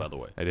 Yeah, by the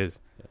way, it is.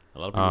 Yeah. A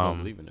lot of people don't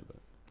believe in it, but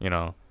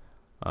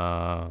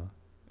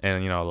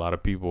and a lot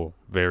of people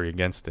very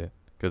against it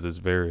because it's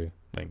very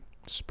like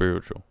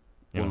spiritual.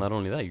 Not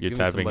only that, you're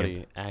giving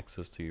somebody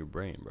access to your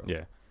brain, bro.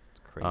 Yeah, it's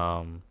crazy.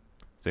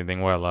 Same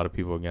thing why a lot of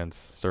people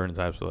against certain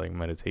types of like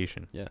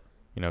meditation. Yeah,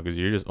 because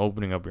you're just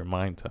opening up your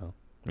mind to,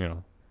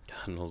 God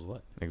knows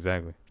what.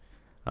 Exactly.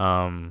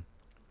 But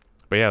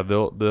yeah,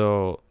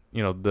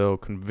 they'll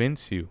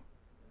convince you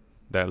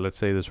that, let's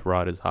say this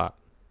rod is hot,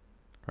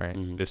 right?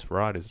 Mm-hmm. This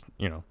rod is,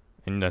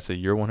 and that's it.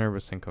 You're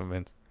 100%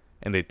 convinced,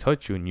 and they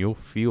touch you and you'll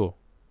feel,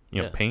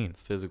 pain,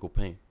 physical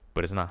pain,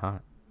 but it's not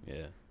hot.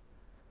 Yeah.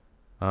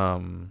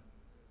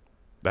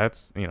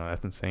 That's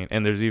insane.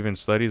 And there's even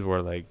studies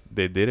where like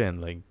they did it and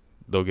like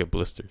they'll get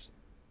blisters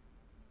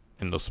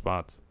in those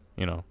spots,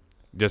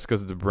 just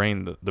because the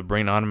brain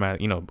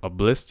automatic, a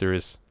blister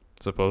is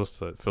supposed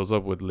to fills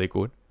up with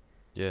liquid.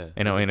 Yeah.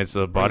 And it's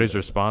the body's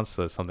response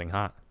to something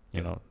hot,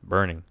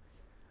 burning.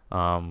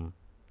 And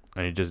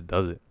it just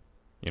does it,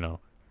 So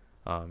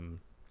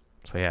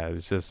yeah,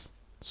 it's just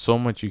so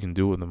much you can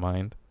do with the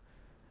mind.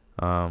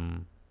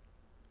 The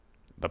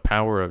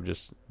power of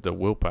just the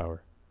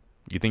willpower.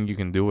 You think you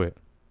can do it,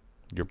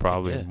 you're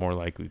probably more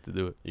likely to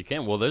do it. You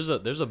can. Well, there's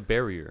a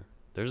barrier.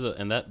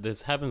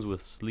 This happens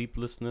with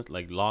sleeplessness,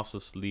 like loss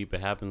of sleep.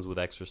 It happens with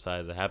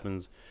exercise. It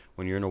happens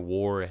when you're in a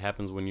war. It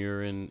happens when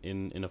you're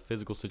in a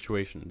physical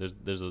situation. There's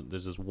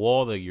this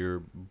wall that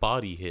your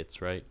body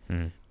hits, right?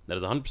 Mm-hmm. That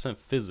is 100%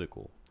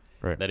 physical.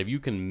 Right. That if you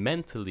can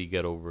mentally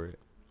get over it,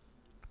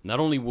 not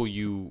only will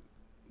you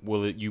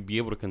will you be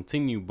able to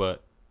continue,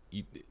 but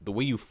the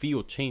way you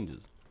feel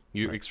changes.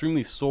 You're Right.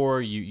 extremely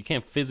sore. You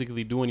can't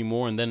physically do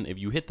anymore. And then if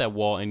you hit that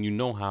wall and you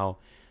know how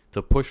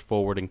to push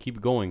forward and keep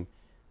going,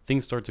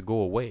 things start to go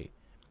away.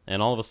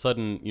 And all of a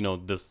sudden,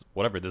 this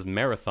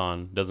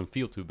marathon doesn't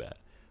feel too bad,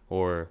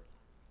 or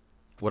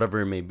whatever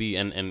it may be.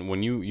 And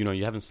when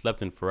you haven't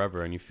slept in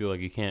forever and you feel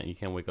like you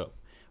can't wake up,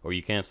 or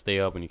you can't stay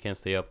up and you can't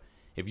stay up.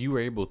 If you were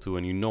able to,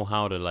 and you know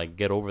how to like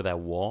get over that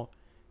wall,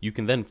 you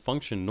can then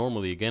function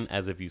normally again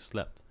as if you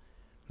slept.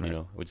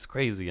 Right. Which is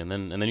crazy. And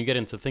then you get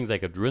into things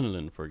like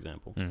adrenaline, for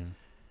example.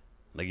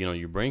 Like,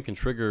 your brain can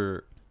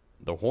trigger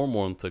the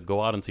hormone to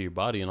go out into your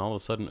body, and all of a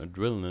sudden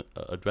adrenaline,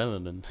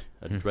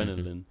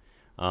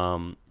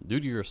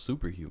 dude, you're a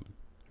superhuman.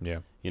 Yeah.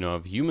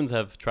 If humans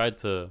have tried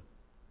to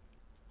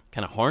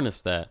kind of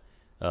harness that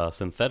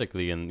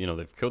synthetically, and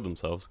they've killed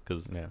themselves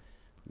because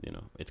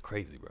it's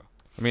crazy, bro.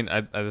 I mean,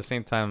 at the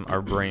same time,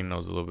 our brain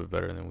knows a little bit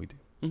better than we do.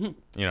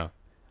 Yeah.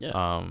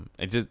 I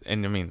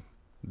mean,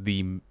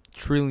 the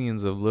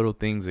trillions of little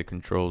things it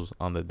controls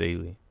on the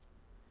daily,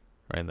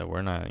 right? That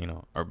we're not,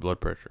 our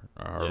blood pressure,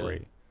 our heart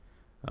rate,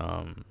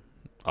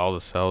 all the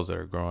cells that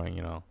are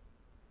growing,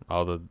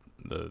 all the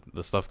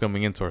stuff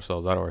coming into our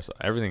cells, out of our cells,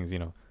 everything's,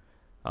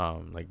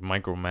 like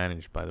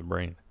micromanaged by the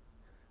brain.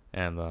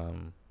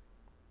 And,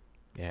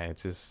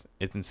 it's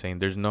insane.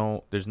 There's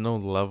no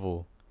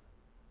level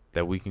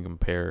that we can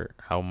compare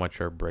how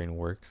much our brain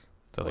works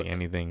to like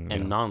anything.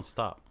 And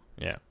nonstop.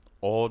 Yeah.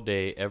 All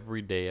day,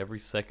 every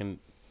second,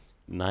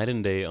 night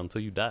and day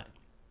until you die.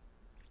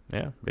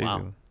 Yeah, basically.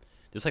 Wow.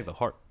 Just like the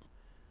heart.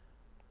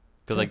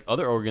 Because like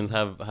other organs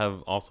have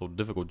also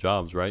difficult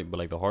jobs, right? But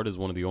like the heart is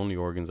one of the only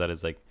organs that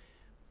is like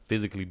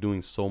physically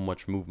doing so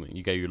much movement.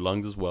 You got your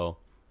lungs as well,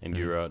 and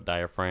your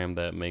diaphragm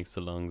that makes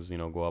the lungs,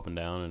 go up and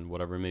down and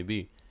whatever it may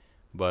be.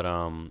 But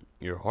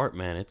your heart,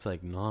 man, it's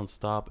like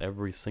nonstop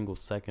every single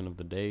second of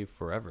the day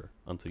forever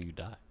until you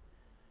die.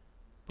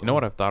 You know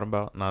what I've thought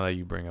about now that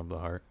you bring up the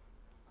heart?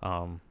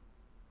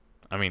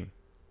 I mean,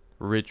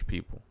 rich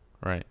people,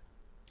 right?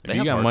 If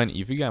you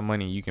got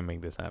money, you can make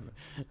this happen,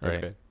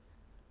 right? Okay.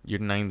 You're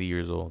 90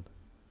 years old.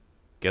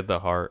 Get the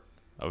heart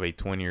of a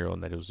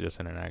 20-year-old that was just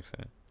in an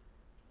accident.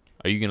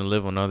 Are you gonna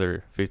live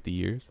another 50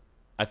 years?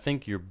 I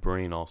think your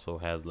brain also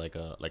has like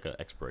a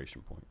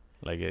expiration point.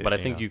 But I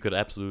think you could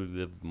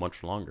absolutely live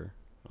much longer.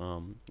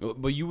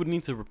 But you would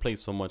need to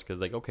replace so much because,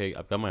 like, okay,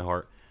 I've got my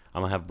heart.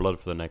 I'm gonna have blood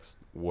for the next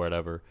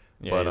whatever.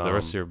 Yeah, but the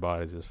rest of your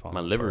body's just falling.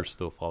 My liver's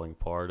still falling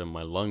apart, and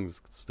my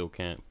lungs still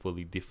can't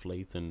fully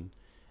deflate, and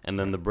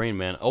then the brain,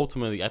 man.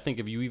 Ultimately, I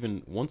think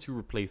once you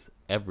replace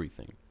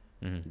everything,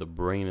 the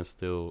brain is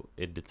still,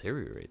 it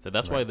deteriorates. And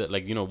that's why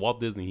Walt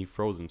Disney, he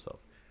froze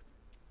himself.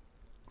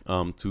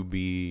 To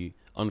be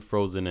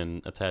unfrozen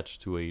and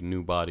attached to a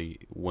new body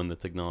when the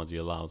technology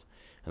allows.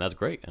 And that's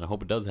great, and I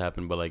hope it does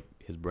happen. But like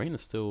his brain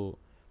is still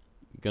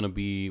gonna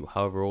be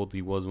however old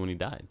he was when he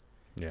died.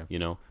 Yeah.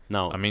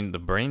 Now I mean, the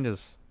brain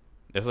it's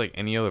like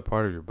any other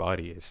part of your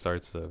body. It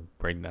starts to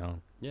break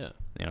down. Yeah.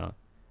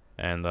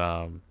 And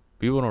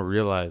people don't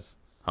realize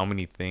how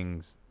many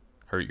things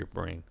hurt your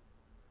brain.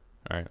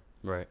 All right.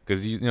 Right.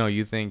 Because you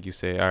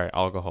say, all right,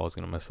 alcohol is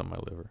gonna mess up my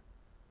liver,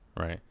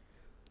 right?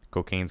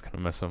 Cocaine's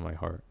gonna mess up my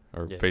heart,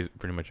 or pretty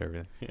much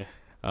everything.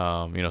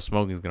 Yeah.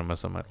 Smoking is gonna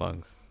mess up my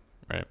lungs,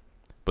 right?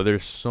 But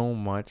there's so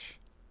much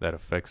that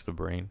affects the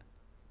brain.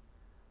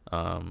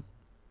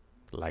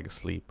 Lack of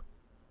sleep.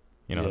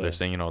 They're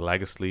saying,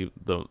 lack of sleep.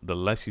 The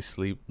less you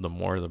sleep, the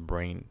more the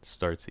brain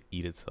starts to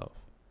eat itself.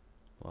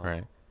 Wow.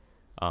 Right.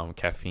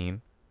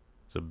 Caffeine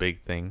is a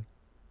big thing.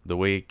 The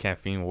way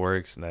caffeine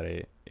works, that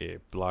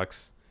it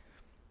blocks.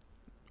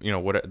 I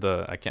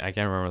can't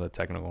remember the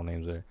technical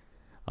names there.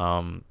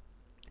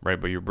 Right,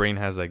 but your brain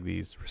has like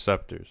these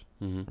receptors,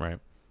 right?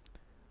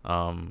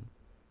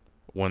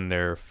 When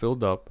they're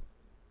filled up,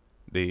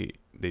 they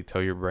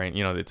tell your brain,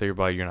 they tell your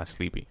body you're not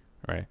sleepy,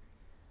 right?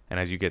 And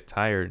as you get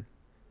tired,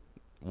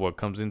 what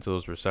comes into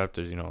those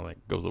receptors,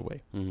 goes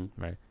away,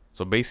 right?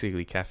 So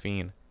basically,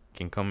 caffeine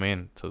can come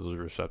in to those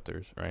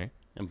receptors, right?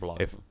 And block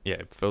them. Yeah,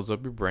 it fills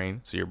up your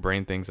brain, so your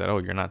brain thinks that, oh,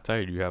 you're not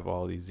tired. You have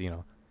all these, I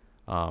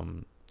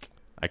don't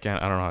know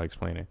how to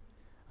explain it.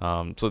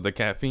 So the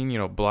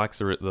caffeine, blocks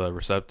the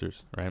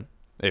receptors, right?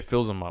 It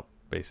fills them up,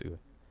 basically.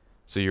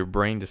 So your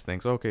brain just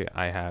thinks, okay,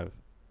 I have,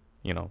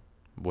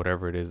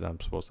 whatever it is I'm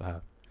supposed to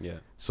have. Yeah.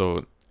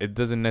 So it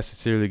doesn't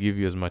necessarily give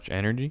you as much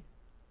energy,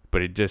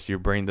 but your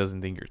brain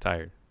doesn't think you're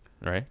tired,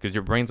 right? Because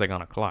your brain's like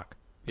on a clock.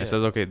 Yeah. It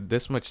says, okay,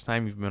 this much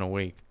time you've been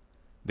awake.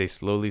 They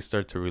slowly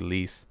start to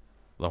release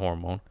the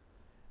hormone,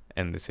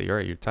 and they say, all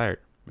right, you're tired.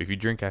 If you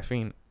drink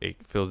caffeine,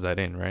 it fills that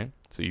in, right?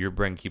 So your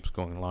brain keeps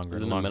going longer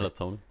and longer. Isn't it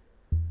melatonin?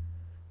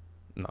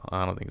 No,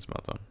 I don't think it's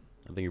melatonin.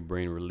 I think your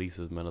brain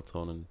releases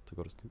melatonin to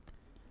go to sleep.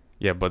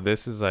 Yeah, but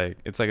this is like,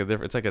 it's like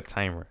a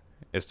timer.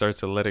 It starts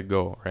to let it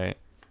go, right?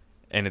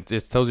 And it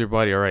just tells your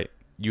body, all right,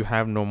 you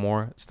have no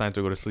more. It's time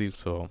to go to sleep,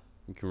 so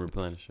you can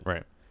replenish it.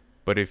 Right.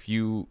 But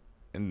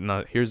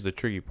now here's the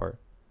tricky part.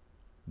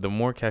 The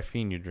more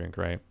caffeine you drink,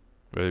 right?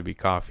 Whether it be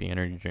coffee,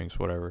 energy drinks,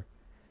 whatever,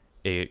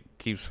 it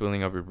keeps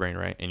filling up your brain,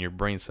 right? And your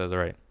brain says, all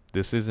right,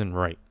 this isn't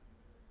right.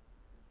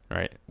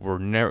 Right?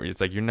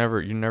 It's like you're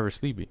never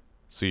sleepy.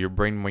 So your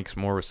brain makes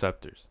more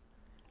receptors,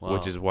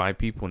 which is why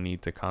people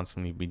need to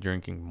constantly be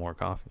drinking more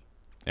coffee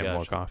and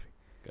more coffee.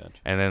 Gotcha.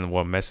 And then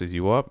what messes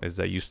you up is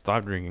that you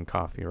stop drinking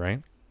coffee,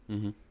 right?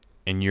 Mm-hmm.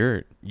 And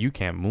you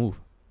can't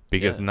move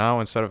because now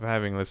instead of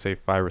having, let's say,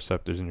 5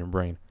 receptors in your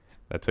brain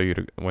that tell you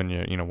to when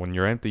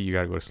you're empty, you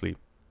gotta go to sleep.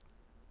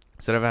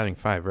 Instead of having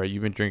 5, right?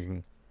 You've been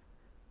drinking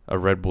a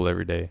Red Bull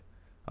every day,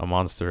 a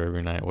Monster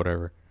every night,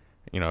 whatever,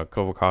 a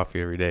cup of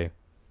coffee every day.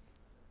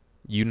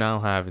 You now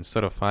have,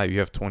 instead of 5, you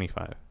have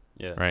 25.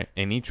 Yeah. Right.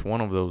 And each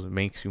one of those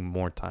makes you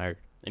more tired.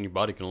 And your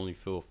body can only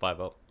fill 5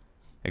 up.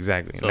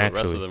 Exactly. So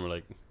naturally. The rest of them are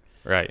like.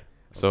 Right. Okay.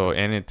 So,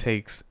 and it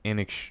takes an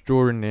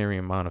extraordinary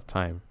amount of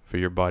time for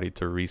your body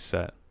to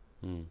reset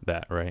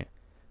that, right?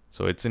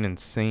 So it's an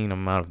insane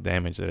amount of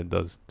damage that it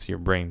does to your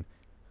brain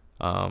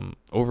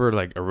over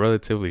like a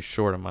relatively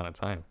short amount of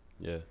time.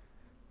 Yeah.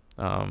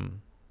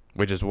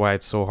 Which is why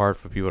it's so hard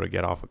for people to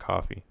get off of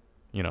coffee,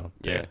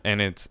 Yeah.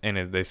 And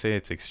they say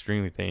it's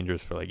extremely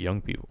dangerous for like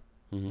young people,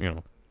 Mm-hmm.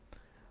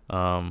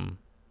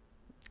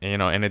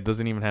 And it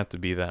doesn't even have to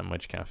be that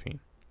much caffeine,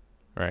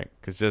 right?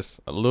 Because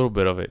just a little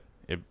bit of it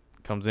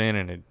comes in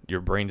and your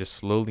brain just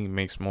slowly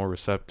makes more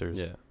receptors.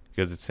 Yeah.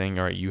 Because it's saying,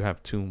 all right, you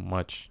have too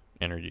much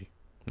energy,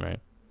 right?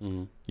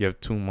 Mm-hmm. You have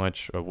too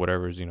much of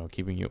whatever's,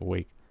 keeping you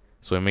awake.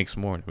 So it makes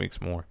more and it makes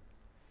more.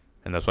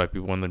 And that's why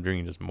people end up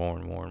drinking just more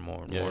and more and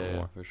more and more and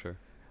more. For sure.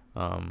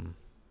 So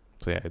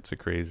yeah, it's a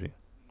crazy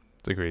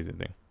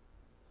thing.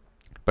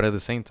 But at the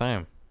same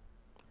time,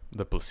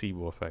 the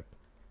placebo effect.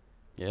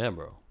 Yeah,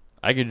 bro.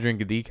 I could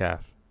drink a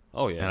decaf.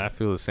 Oh, yeah. And I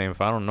feel the same. If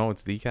I don't know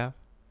it's decaf,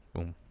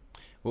 boom.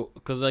 Well,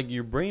 because like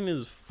your brain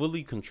is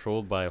fully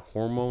controlled by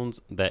hormones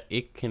that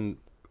it can,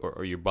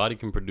 or your body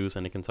can produce,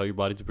 and it can tell your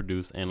body to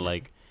produce, and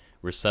like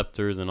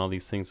receptors and all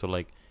these things. So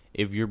like,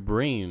 if your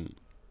brain,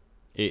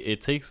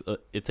 it takes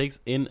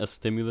in a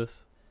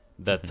stimulus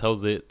that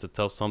tells it to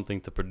tell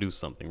something to produce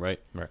something, right?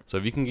 Right. So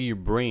if you can get your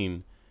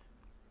brain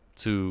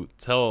to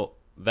tell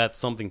that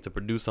something to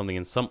produce something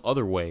in some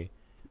other way,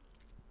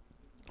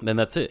 then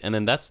that's it. And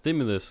then that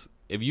stimulus,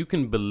 if you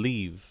can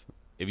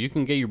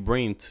get your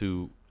brain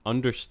to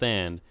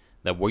understand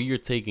that what you're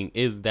taking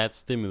is that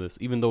stimulus,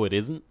 even though it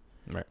isn't,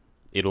 right,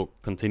 it'll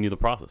continue the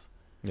process.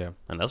 Yeah.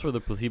 And that's where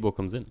the placebo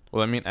comes in.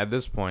 Well, I mean, at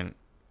this point,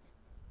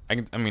 I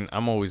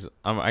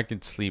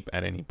could sleep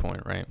at any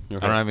point, right? Okay.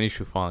 I don't have an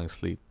issue falling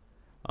asleep.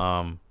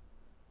 But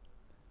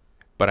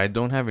I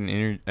don't have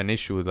an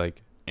issue with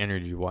like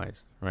energy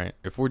wise, right?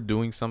 If we're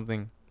doing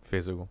something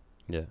physical,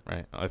 Yeah.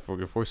 right?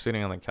 If we're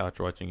sitting on the couch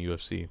watching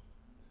UFC,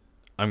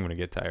 I'm gonna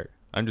get tired.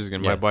 My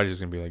body's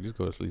just gonna be like, just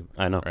go to sleep.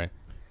 I know. Right.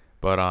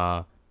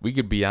 But we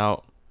could be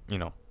out,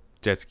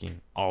 jet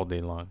skiing all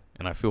day long,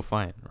 and I feel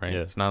fine, right?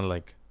 Yeah. It's not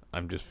like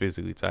I'm just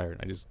physically tired.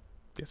 I just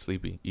get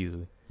sleepy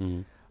easily.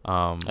 Mm-hmm.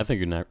 I think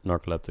you're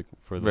narcoleptic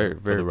for the very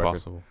for the record.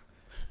 possible.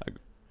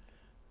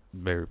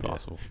 Very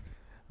possible.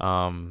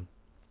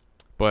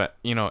 But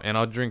and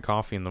I'll drink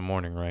coffee in the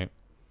morning, right?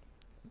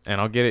 And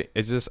I'll get it.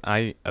 It's just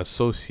I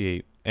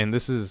associate, and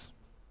this is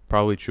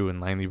probably true in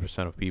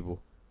 90% of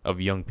people, of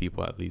young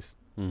people at least.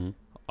 Mm-hmm.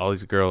 All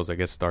these girls that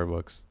get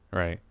Starbucks,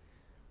 right?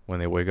 When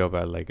they wake up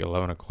at like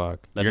 11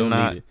 o'clock,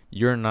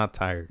 you're not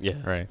tired.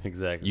 Yeah, right.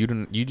 Exactly.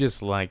 You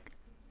just like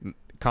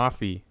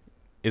coffee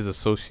is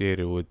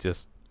associated with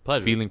just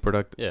pleasure, feeling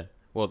productive. Yeah.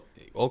 Well,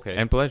 okay.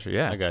 And pleasure.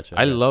 Yeah, I got you.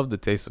 I love the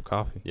taste of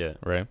coffee. Yeah.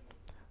 Right.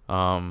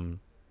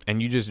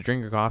 And you just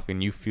drink a coffee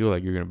and you feel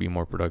like you're gonna be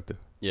more productive.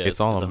 Yeah. It's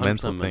all a 100%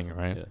 mental thing,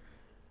 right?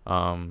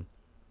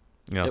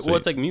 Yeah.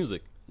 It's like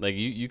music. Like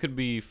you could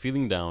be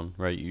feeling down,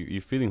 right?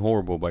 You're feeling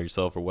horrible by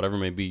yourself or whatever it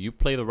may be. You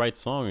play the right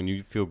song and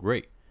you feel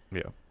great.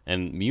 Yeah.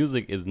 And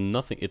music is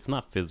nothing. It's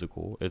not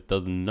physical. It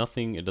does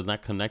nothing. It does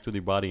not connect with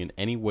your body in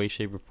any way,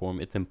 shape, or form.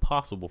 It's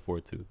impossible for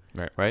it to.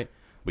 Right.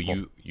 But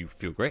you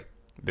feel great.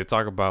 They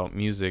talk about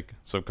music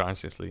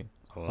subconsciously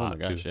a lot. Oh my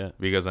gosh, too, yeah.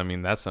 Because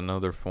that's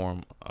another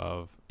form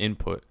of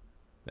input,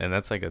 and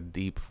that's like a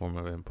deep form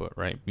of input,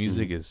 right?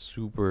 Music is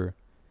super.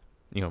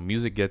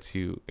 Music gets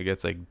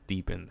like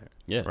deep in there.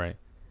 Yeah. Right.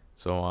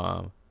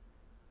 So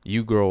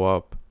you grow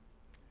up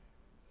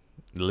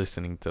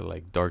listening to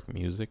like dark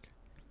music.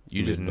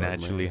 You just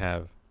naturally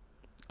have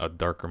a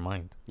darker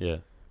mind. Yeah.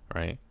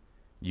 Right?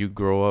 You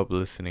grow up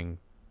listening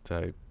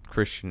to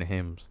Christian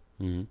hymns,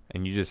 and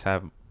you just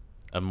have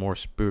a more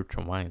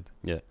spiritual mind.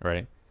 Yeah.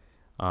 Right?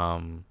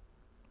 And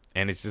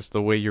it's just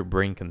the way your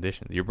brain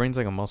conditions. Your brain's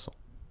like a muscle,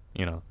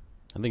 I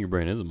think your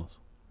brain is a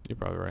muscle. You're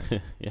probably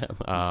right. Yeah.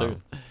 I'm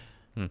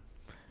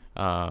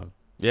serious.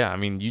 Yeah, I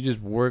mean, you just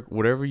work,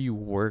 whatever you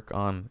work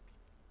on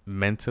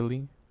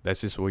mentally, that's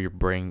just what your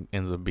brain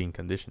ends up being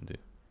conditioned to.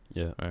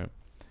 Yeah. Right?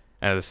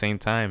 And at the same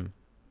time,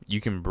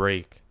 you can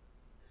break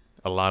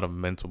a lot of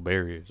mental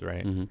barriers,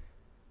 right? Mm-hmm.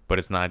 But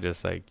it's not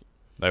just like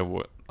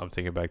what I'm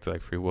taking back to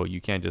like free will. You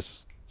can't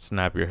just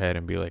snap your head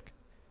and be like,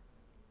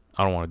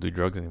 I don't want to do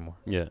drugs anymore.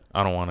 Yeah.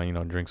 I don't want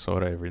to, drink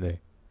soda every day.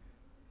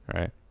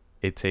 Right?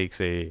 It takes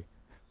a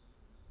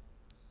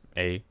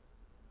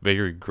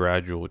very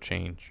gradual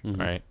change, Mhm.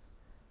 right?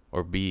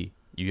 Or B,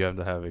 you have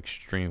to have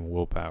extreme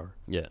willpower,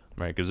 Yeah.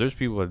 right? Because there's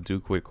people that do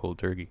quit cold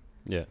turkey,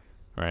 Yeah.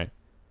 right?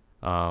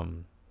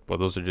 But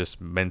those are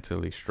just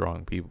mentally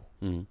strong people,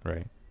 Mhm.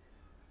 right?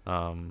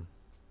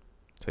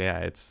 So yeah,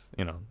 it's,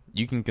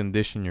 you can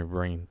condition your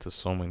brain to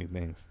so many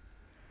things.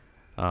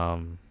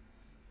 But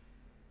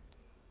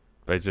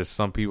it's just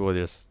some people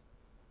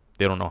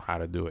they don't know how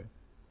to do it,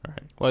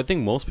 right? Well, I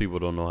think most people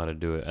don't know how to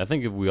do it. I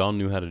think if we all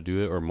knew how to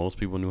do it, or most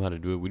people knew how to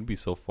do it, we'd be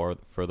so far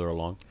further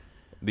along.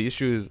 The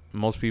issue is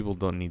most people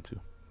don't need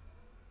to,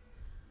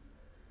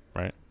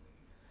 right?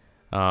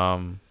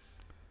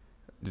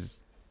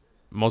 Just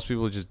most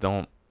people just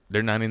don't.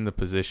 They're not in the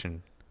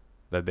position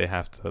that they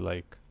have to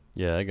like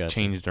Yeah, I got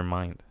change their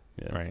mind,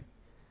 Yeah. right?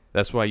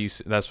 That's why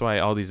That's why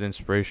all these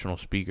inspirational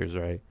speakers,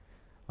 right?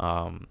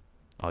 All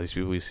these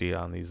people you see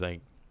on these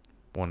like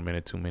 1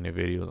 minute, 2 minute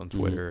videos on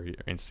Twitter or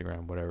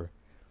Instagram, whatever.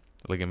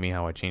 Look at me,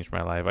 how I changed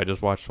my life. I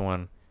just watched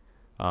one.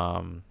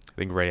 I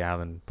think Ray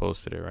Allen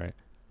posted it, right?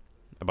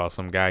 About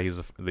some guy.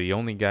 He's the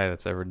only guy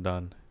that's ever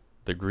done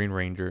the Green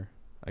Ranger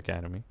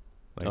Academy.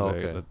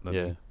 Like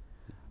Yeah.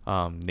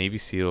 Navy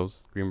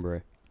SEALs. Green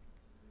Beret.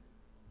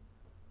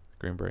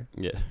 Green Beret?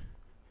 Yeah.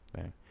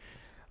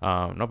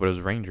 No, but it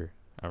was Ranger.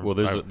 Well,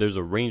 there's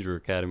a Ranger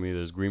Academy.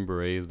 There's Green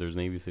Berets. There's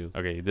Navy SEALs.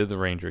 Okay, he did the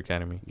Ranger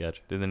Academy.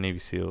 Gotcha. Did the Navy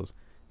SEALs.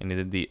 And he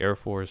did the Air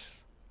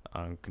Force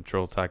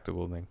control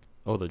tactical thing.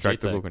 Oh, the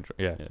Tactical JTAC. control.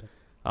 Yeah.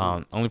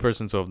 Yeah. Only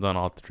person to have done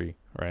all three,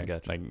 right?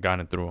 Gotcha. Like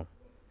gotten it through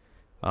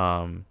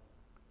them.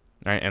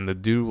 Right, and the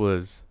dude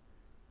was,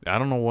 I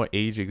don't know what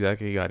age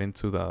exactly he got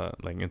into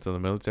the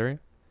military,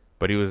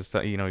 but he was,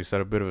 he said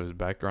a bit of his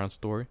background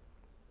story.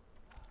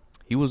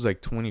 He was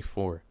like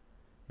 24,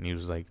 and he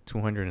was like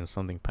 200 and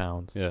something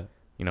pounds. Yeah.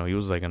 He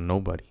was like a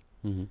nobody,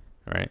 Mm-hmm.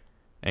 right?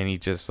 And he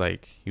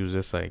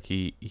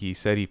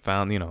said he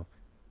found,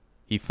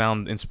 he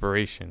found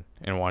inspiration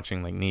in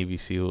watching like Navy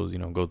SEALs,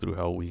 go through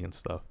Hell Week and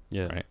stuff.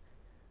 Yeah. Right.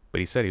 But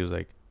he said he was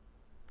like,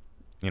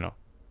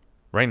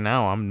 right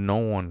now I'm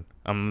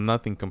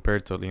nothing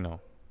compared to,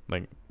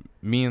 like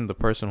me and the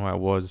person who I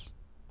was,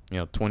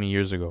 20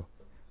 years ago.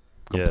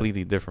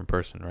 Completely different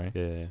person, right?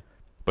 Yeah.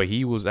 But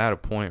he was at a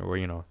point where,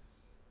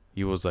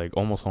 he was like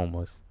almost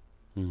homeless.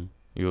 Mm-hmm.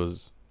 He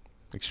was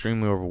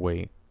extremely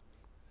overweight.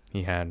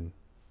 He had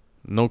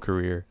no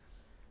career,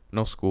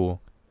 no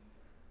school.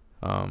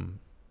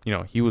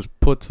 He was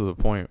put to the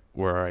point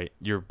where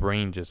your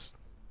brain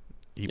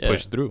he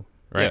pushed through,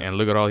 right? Yeah. And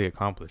look at all he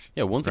accomplished.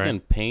 Yeah, once right?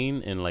 again,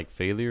 pain and like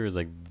failure is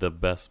like the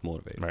best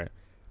motivator. Right.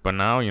 But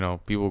now,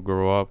 people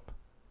grow up,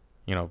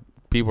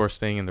 people are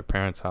staying in their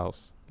parents'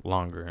 house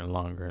longer and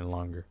longer and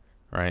longer,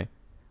 right?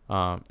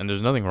 And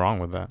there's nothing wrong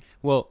with that.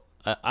 Well,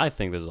 I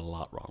think there's a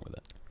lot wrong with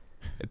that.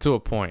 To a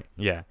point,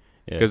 yeah.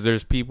 Because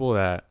there's people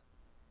that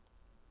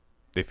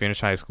they finish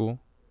high school,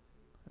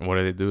 and what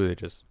do? They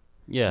just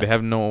they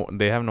have no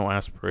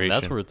aspiration.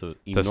 That's where it's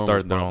to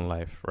start their own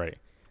life, right?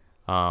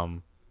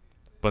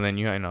 But then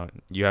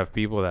you have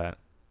people that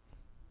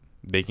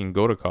they can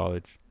go to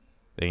college,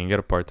 they can get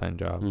a part-time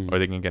job, or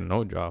they can get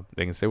no job.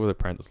 They can stay with their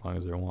parents as long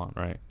as they want,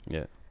 right?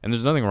 Yeah. And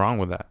there's nothing wrong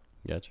with that,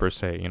 Gotcha. per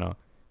se.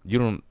 You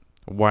don't.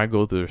 Why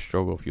go through the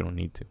struggle if you don't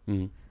need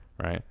to,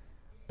 right?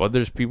 But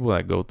there's people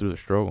that go through the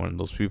struggle, and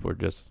those people are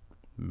just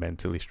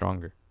mentally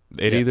stronger.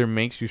 It either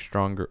makes you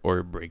stronger or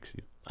it breaks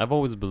you. I've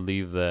always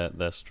believed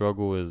that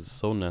struggle is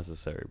so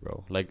necessary,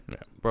 bro.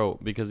 Bro,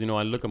 because I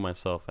look at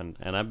myself and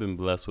I've been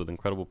blessed with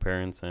incredible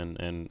parents and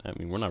I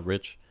mean we're not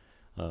rich,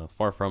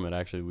 far from it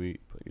actually.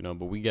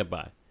 But we get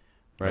by,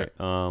 right?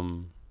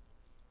 And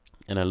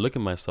I look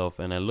at myself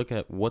and I look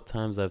at what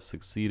times I've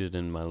succeeded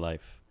in my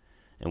life,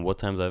 and what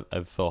times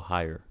I've felt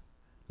higher,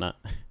 not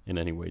in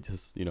any way,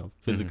 just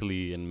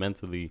physically and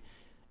mentally,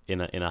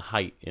 in a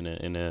height, in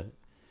a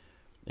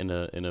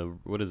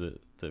what is it?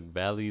 The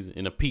valleys,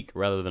 in a peak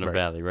rather than a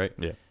valley, right?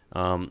 Yeah.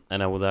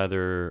 And I was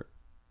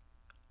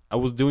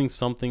doing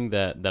something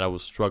that I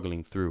was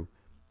struggling through,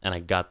 and I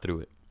got through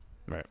it.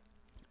 Right.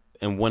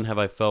 And when have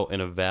I felt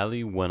in a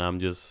valley? When I'm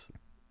just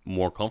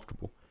more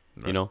comfortable.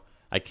 Right.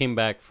 I came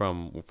back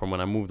from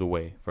when I moved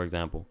away, for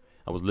example.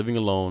 I was living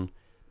alone,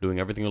 doing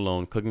everything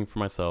alone, cooking for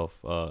myself.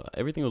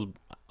 Everything was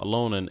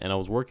alone, and I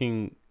was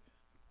working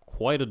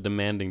quite a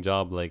demanding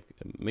job, like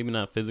maybe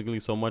not physically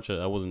so much.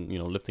 I wasn't,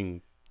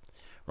 lifting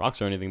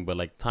rocks or anything, but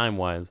like time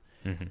wise,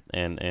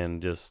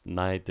 and just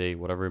night, day,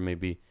 whatever it may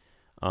be.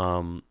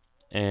 And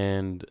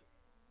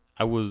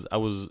I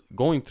was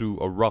going through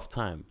a rough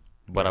time,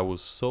 but I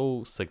was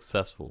so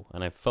successful,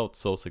 and I felt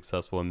so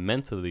successful, and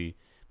mentally,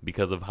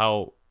 because of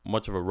how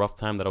much of a rough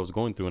time that I was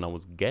going through, and I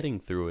was getting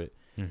through it,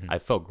 I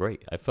felt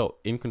great. I felt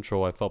in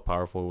control. I felt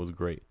powerful. It was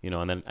great,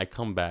 and then I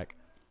come back,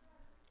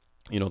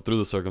 through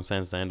the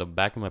circumstances. I end up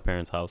back in my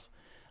parents' house.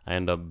 I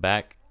end up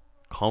back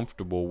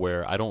comfortable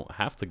where I don't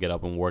have to get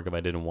up and work if I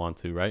didn't want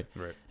to, right?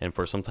 Right. And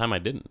for some time I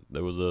didn't.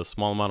 There was a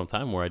small amount of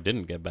time where I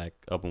didn't get back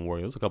up and work.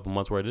 There was a couple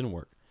months where I didn't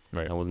work.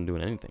 Right. And I wasn't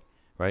doing anything,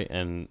 right?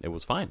 And it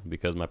was fine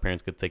because my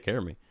parents could take care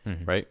of me,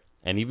 right?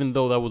 And even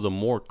though that was a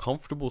more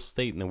comfortable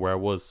state than where I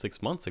was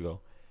 6 months ago,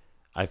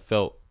 I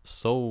felt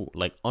so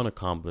like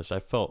unaccomplished. I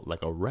felt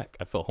like a wreck.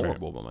 I felt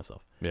horrible about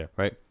myself. Yeah.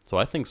 Right. So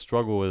I think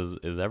struggle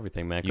is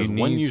everything, man. You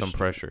need when you some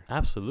pressure.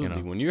 Absolutely.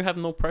 You know? When you have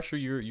no pressure,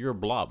 you're a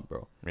blob,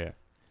 bro. Yeah.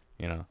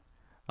 You know.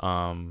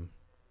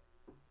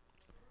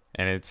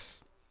 And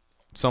it's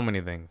so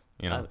many things,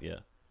 you know. Yeah.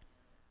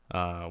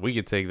 We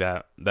could take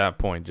that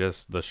point,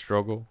 just the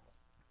struggle,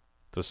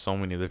 to so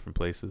many different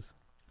places.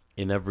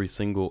 In every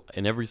single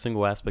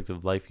aspect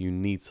of life, you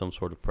need some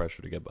sort of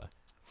pressure to get by.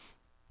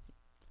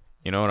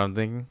 You know what I'm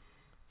thinking?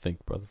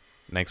 Think, brother.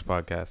 Next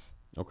podcast.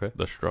 Okay.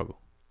 The struggle.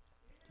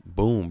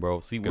 Boom,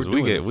 bro. See, because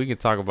we could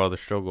talk about the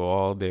struggle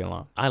all day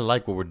long. I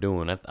like what we're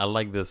doing. I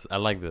like this. I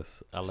like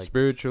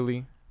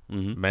spiritually, this.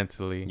 Mm-hmm.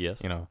 mentally.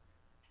 Yes. You know,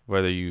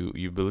 whether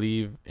you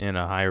believe in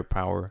a higher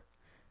power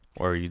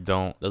or you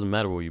don't. Doesn't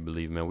matter what you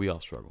believe, man. We all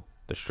struggle.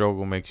 The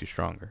struggle makes you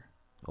stronger.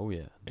 Oh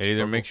yeah. It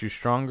either makes you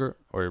stronger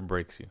or it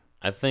breaks you.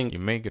 I think you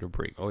make it or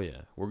break. Oh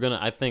yeah. We're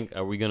gonna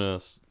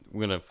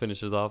finish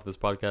this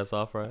podcast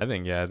off, right? I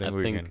think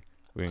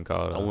we can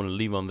call it. I want to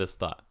leave on this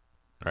thought.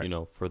 Right. You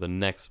know, for the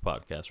next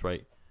podcast,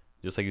 right?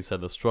 Just like you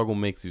said, the struggle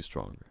makes you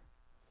stronger.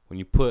 When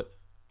you put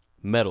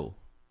metal,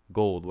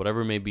 gold,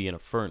 whatever it may be, in a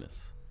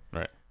furnace,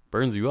 right,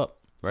 burns you up,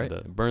 right?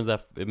 It burns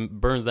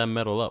that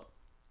metal up.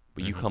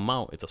 But you come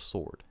out, it's a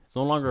sword. It's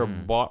no longer a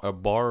bar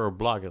or a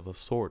block. It's a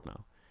sword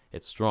now.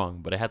 It's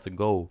strong, but it had to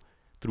go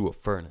through a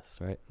furnace,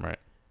 right? Right.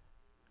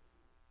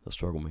 The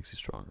struggle makes you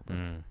stronger,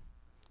 bro.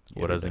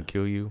 What doesn't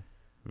kill you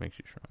makes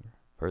you stronger.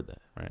 Heard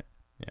that? Right.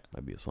 Yeah.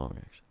 Might be a song,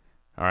 actually.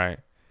 All right.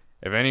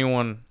 If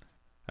anyone,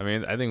 I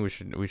mean, I think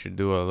we should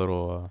do a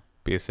little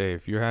PSA.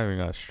 If you're having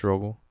a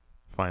struggle,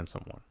 find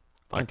someone.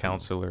 Find a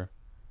counselor,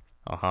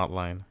 a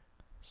hotline.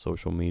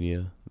 Social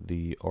media,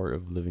 The Art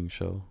of Living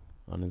Show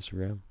on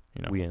Instagram.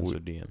 You know, we answer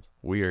DMs.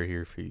 We are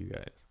here for you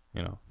guys.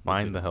 You know,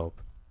 find the help.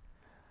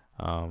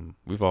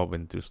 We've all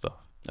been through stuff.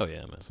 Oh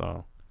yeah, man.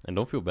 So, and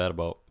don't feel bad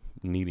about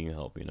needing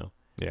help. You know.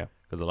 Yeah.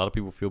 Because a lot of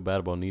people feel bad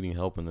about needing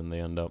help, and then they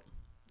end up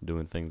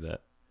doing things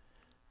that,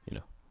 you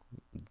know,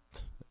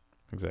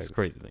 exactly, it's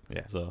crazy things.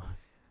 Yeah.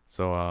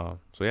 So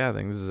yeah, I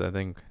think this is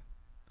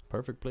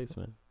perfect place,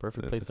 man.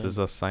 Perfect place. This is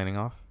us signing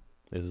off.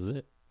 This is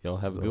it. Y'all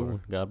have a good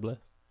one. God bless.